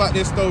 Everybody know about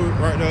this store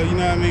right there, you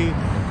know what I mean?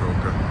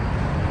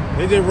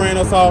 Okay. They just ran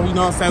us off, you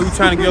know what I'm saying? We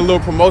trying to get a little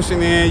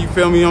promotion in, you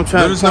feel me? I'm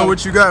trying to let us know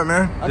what you got,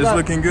 man. Just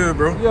looking good,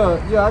 bro.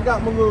 Yeah, I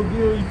got my little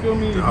gear, you feel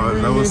me?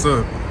 That what's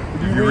up.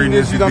 If you reading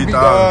this, you gonna beat the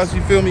odds,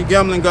 you feel me?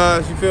 Gambling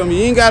gods, you feel me?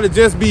 You ain't gotta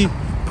just be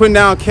putting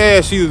down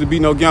cash either to be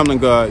no gambling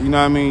god, you know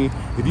what I mean?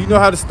 If you know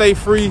how to stay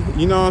free,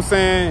 you know what I'm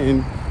saying,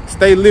 and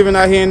stay living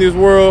out here in this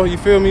world, you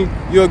feel me?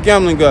 You're a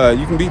gambling god.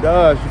 You can beat the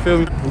odds, you feel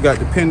me? We got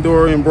the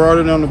Pandora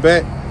embroidered on the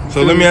back.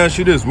 So let me ask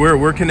you this,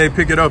 where can they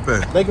pick it up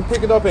at? They can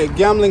pick it up at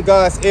Gambling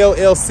Gods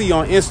LLC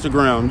on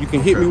Instagram. You can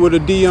hit me with a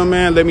DM,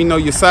 man. Let me know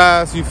your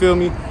size, you feel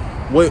me?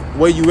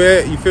 Where you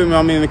at, you feel me?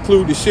 I mean,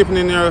 include the shipping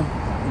in there,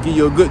 give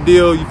you a good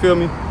deal, you feel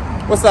me?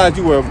 What size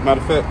you wear,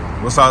 matter of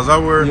fact? What size I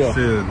wear? Yeah.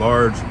 Shit,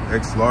 large,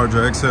 large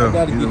or XL. I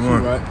gotta get you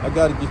right. I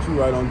gotta get you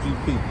right on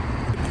GP.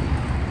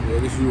 Yeah,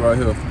 this you right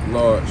here,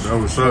 large. That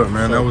what's up,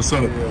 man. That what's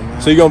up. Yeah,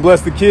 so you gonna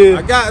bless the kid?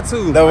 I got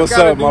to. That what's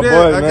up, my boy,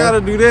 man. I gotta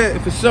do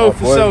that for sure,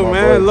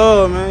 man. Boy.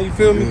 Love, man. You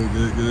feel me?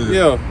 Good.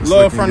 Yeah, it's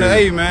love from good. the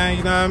A, man.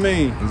 You know what I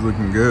mean? It's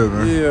looking good,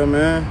 man. Yeah,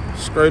 man.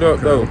 Straight up,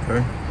 though.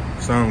 Okay.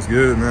 Sounds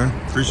good, man.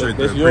 Appreciate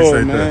that.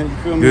 Yours, man. You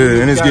feel me?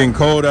 Good, and it's getting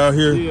cold out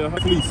here. Yeah,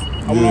 please.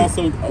 I want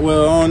also,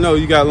 well, I don't know.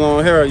 You got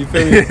long hair, you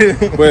feel me?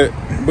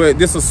 But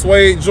this a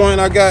suede joint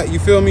I got, you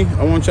feel me?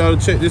 I want y'all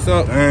to check this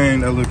out.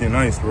 Dang, that looking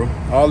nice, bro.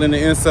 All in the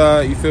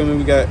inside, you feel me?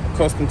 We got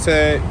custom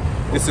tag.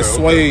 This is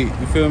suede,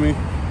 you feel me?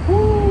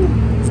 Woo.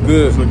 It's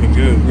good. It's looking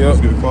good. Yep.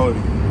 It's good quality.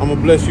 I'm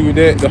gonna bless you with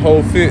that, the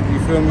whole fit, you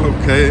feel me?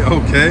 Okay.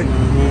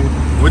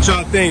 Mm-hmm. What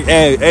y'all think?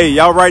 Hey,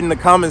 y'all write in the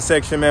comment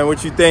section, man,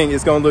 what you think?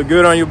 It's gonna look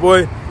good on your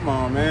boy? Come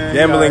on, man.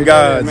 Gambling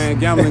gods. Man,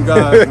 gambling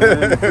gods,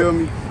 man. You feel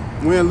me?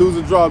 Win, lose,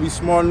 or draw, be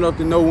smart enough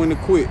to know when to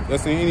quit.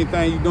 That's in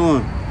anything you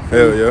doing.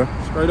 Hell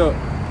yeah. Straight up.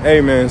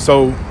 Hey, man,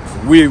 so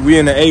we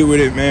in the A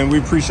with it, man. We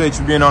appreciate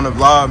you being on the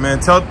vlog,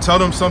 man. Tell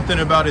them something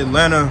about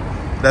Atlanta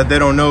that they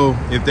don't know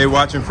if they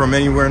watching from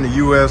anywhere in the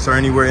U.S. or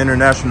anywhere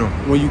international.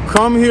 When you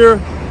come here,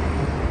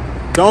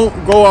 don't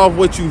go off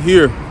what you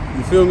hear.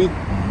 You feel me?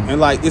 and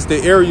like it's the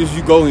areas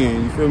you go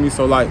in. You feel me?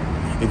 So like,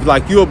 if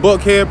like you a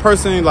Buckhead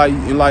person, like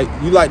and like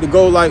you like to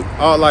go like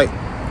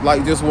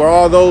just where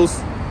all those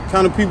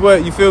kind of people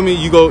at. You feel me?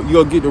 You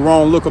go get the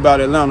wrong look about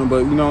Atlanta, but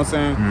you know what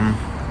I'm saying.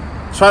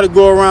 Try to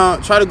go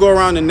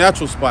around the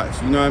natural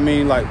spots. You know what I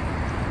mean? Like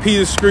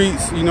Peter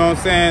Streets. You know what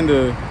I'm saying?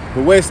 The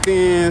West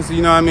Ends.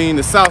 You know what I mean?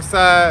 The South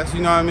Sides.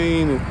 You know what I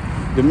mean?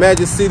 The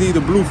Magic City,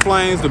 the Blue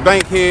Flames, the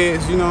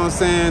Bankheads. You know what I'm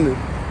saying? The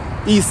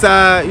East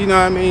Side. You know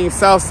what I mean?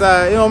 South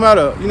Side. It don't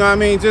matter. You know what I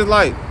mean? Just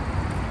like,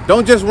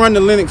 don't just run the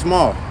Lenox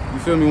Mall. You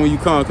feel me? When you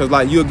come, cause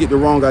like you'll get the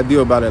wrong idea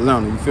about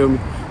Atlanta. You feel me?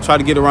 Try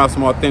to get around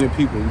some authentic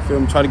people. You feel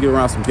me? Try to get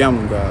around some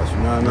gambling guys. You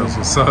know what I mean? That's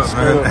what's up,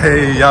 man.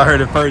 Hey, y'all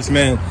heard it first,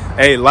 man.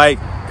 Hey, like,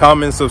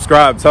 comment,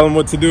 subscribe. Tell them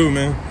what to do,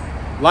 man.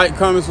 Like,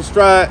 comment,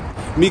 subscribe.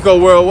 Miko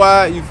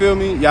Worldwide. You feel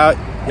me?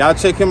 Y'all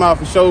check him out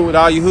for sure with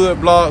all your hood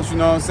blogs. You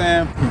know what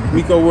I'm saying?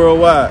 Miko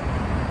Worldwide.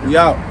 We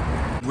out.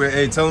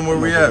 Hey, tell them where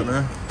we at,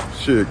 man.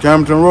 Shit,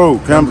 Campbellton Road,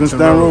 Campbellton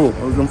Stand Road.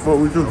 I was gonna fuck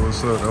with you.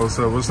 What's up? What's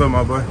up? What's up,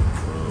 my boy?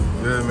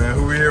 Yeah, man.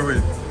 Who we here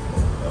with?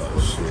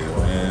 Shit,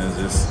 man.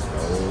 Just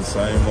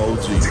same OG.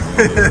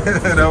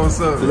 That what's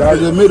up? Y'all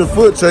just made a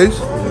foot chase.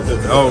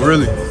 Oh,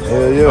 really?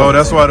 Yeah. Oh,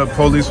 that's why the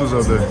police was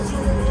up there.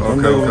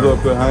 Okay. Was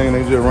up there hanging.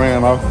 They just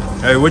ran off.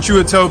 Hey, what you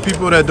would tell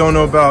people that don't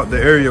know about the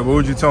area? What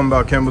would you tell them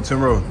about Campbellton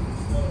Road?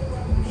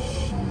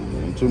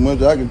 Ain't too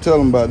much I can tell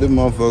them about this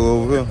motherfucker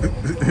over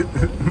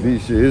here.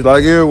 Shit, it's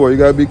like everywhere. You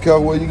gotta be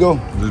careful where you go.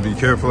 Just be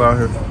careful out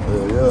here.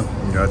 Yeah.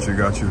 Got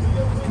you.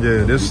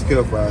 Yeah, this. Be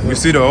careful out here. You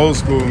see the old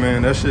school,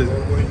 man. That shit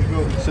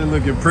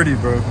looking pretty,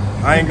 bro.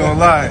 I ain't gonna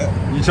lie.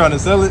 You trying to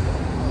sell it?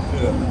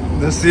 Yeah.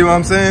 Let's see what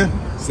I'm saying.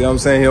 See what I'm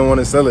saying? He don't want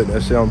to sell it.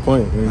 That shit on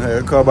point, man. Hey,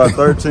 it cost about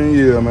 13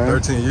 years, man.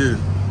 13 years.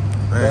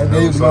 Man, that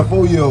gave about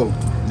 4 years old.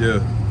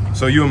 Yeah.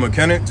 So you a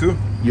mechanic too?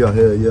 Yeah,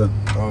 hell yeah.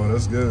 Oh,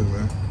 that's good,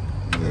 man.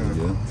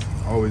 Yeah.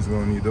 Always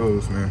gonna need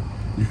those, man.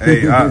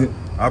 Hey, I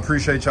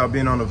appreciate y'all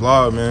being on the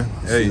vlog, man.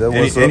 Hey,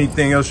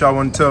 anything else y'all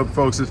want to tell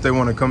folks if they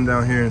want to come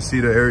down here and see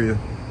the area?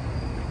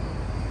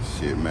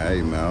 Shit, man.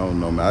 Hey, man, I don't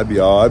know, man. I be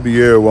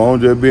everywhere. I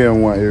don't just be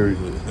in one area.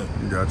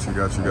 Got you.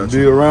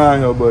 Be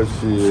around here, but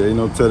shit, ain't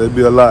no tell. There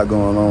be a lot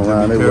going on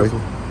around that way.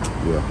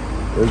 Yeah.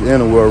 There's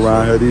anywhere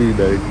around here these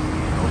days.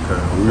 Okay.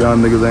 We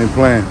young niggas ain't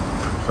playing.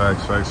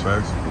 Facts.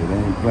 They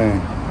ain't playing.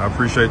 I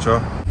appreciate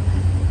y'all.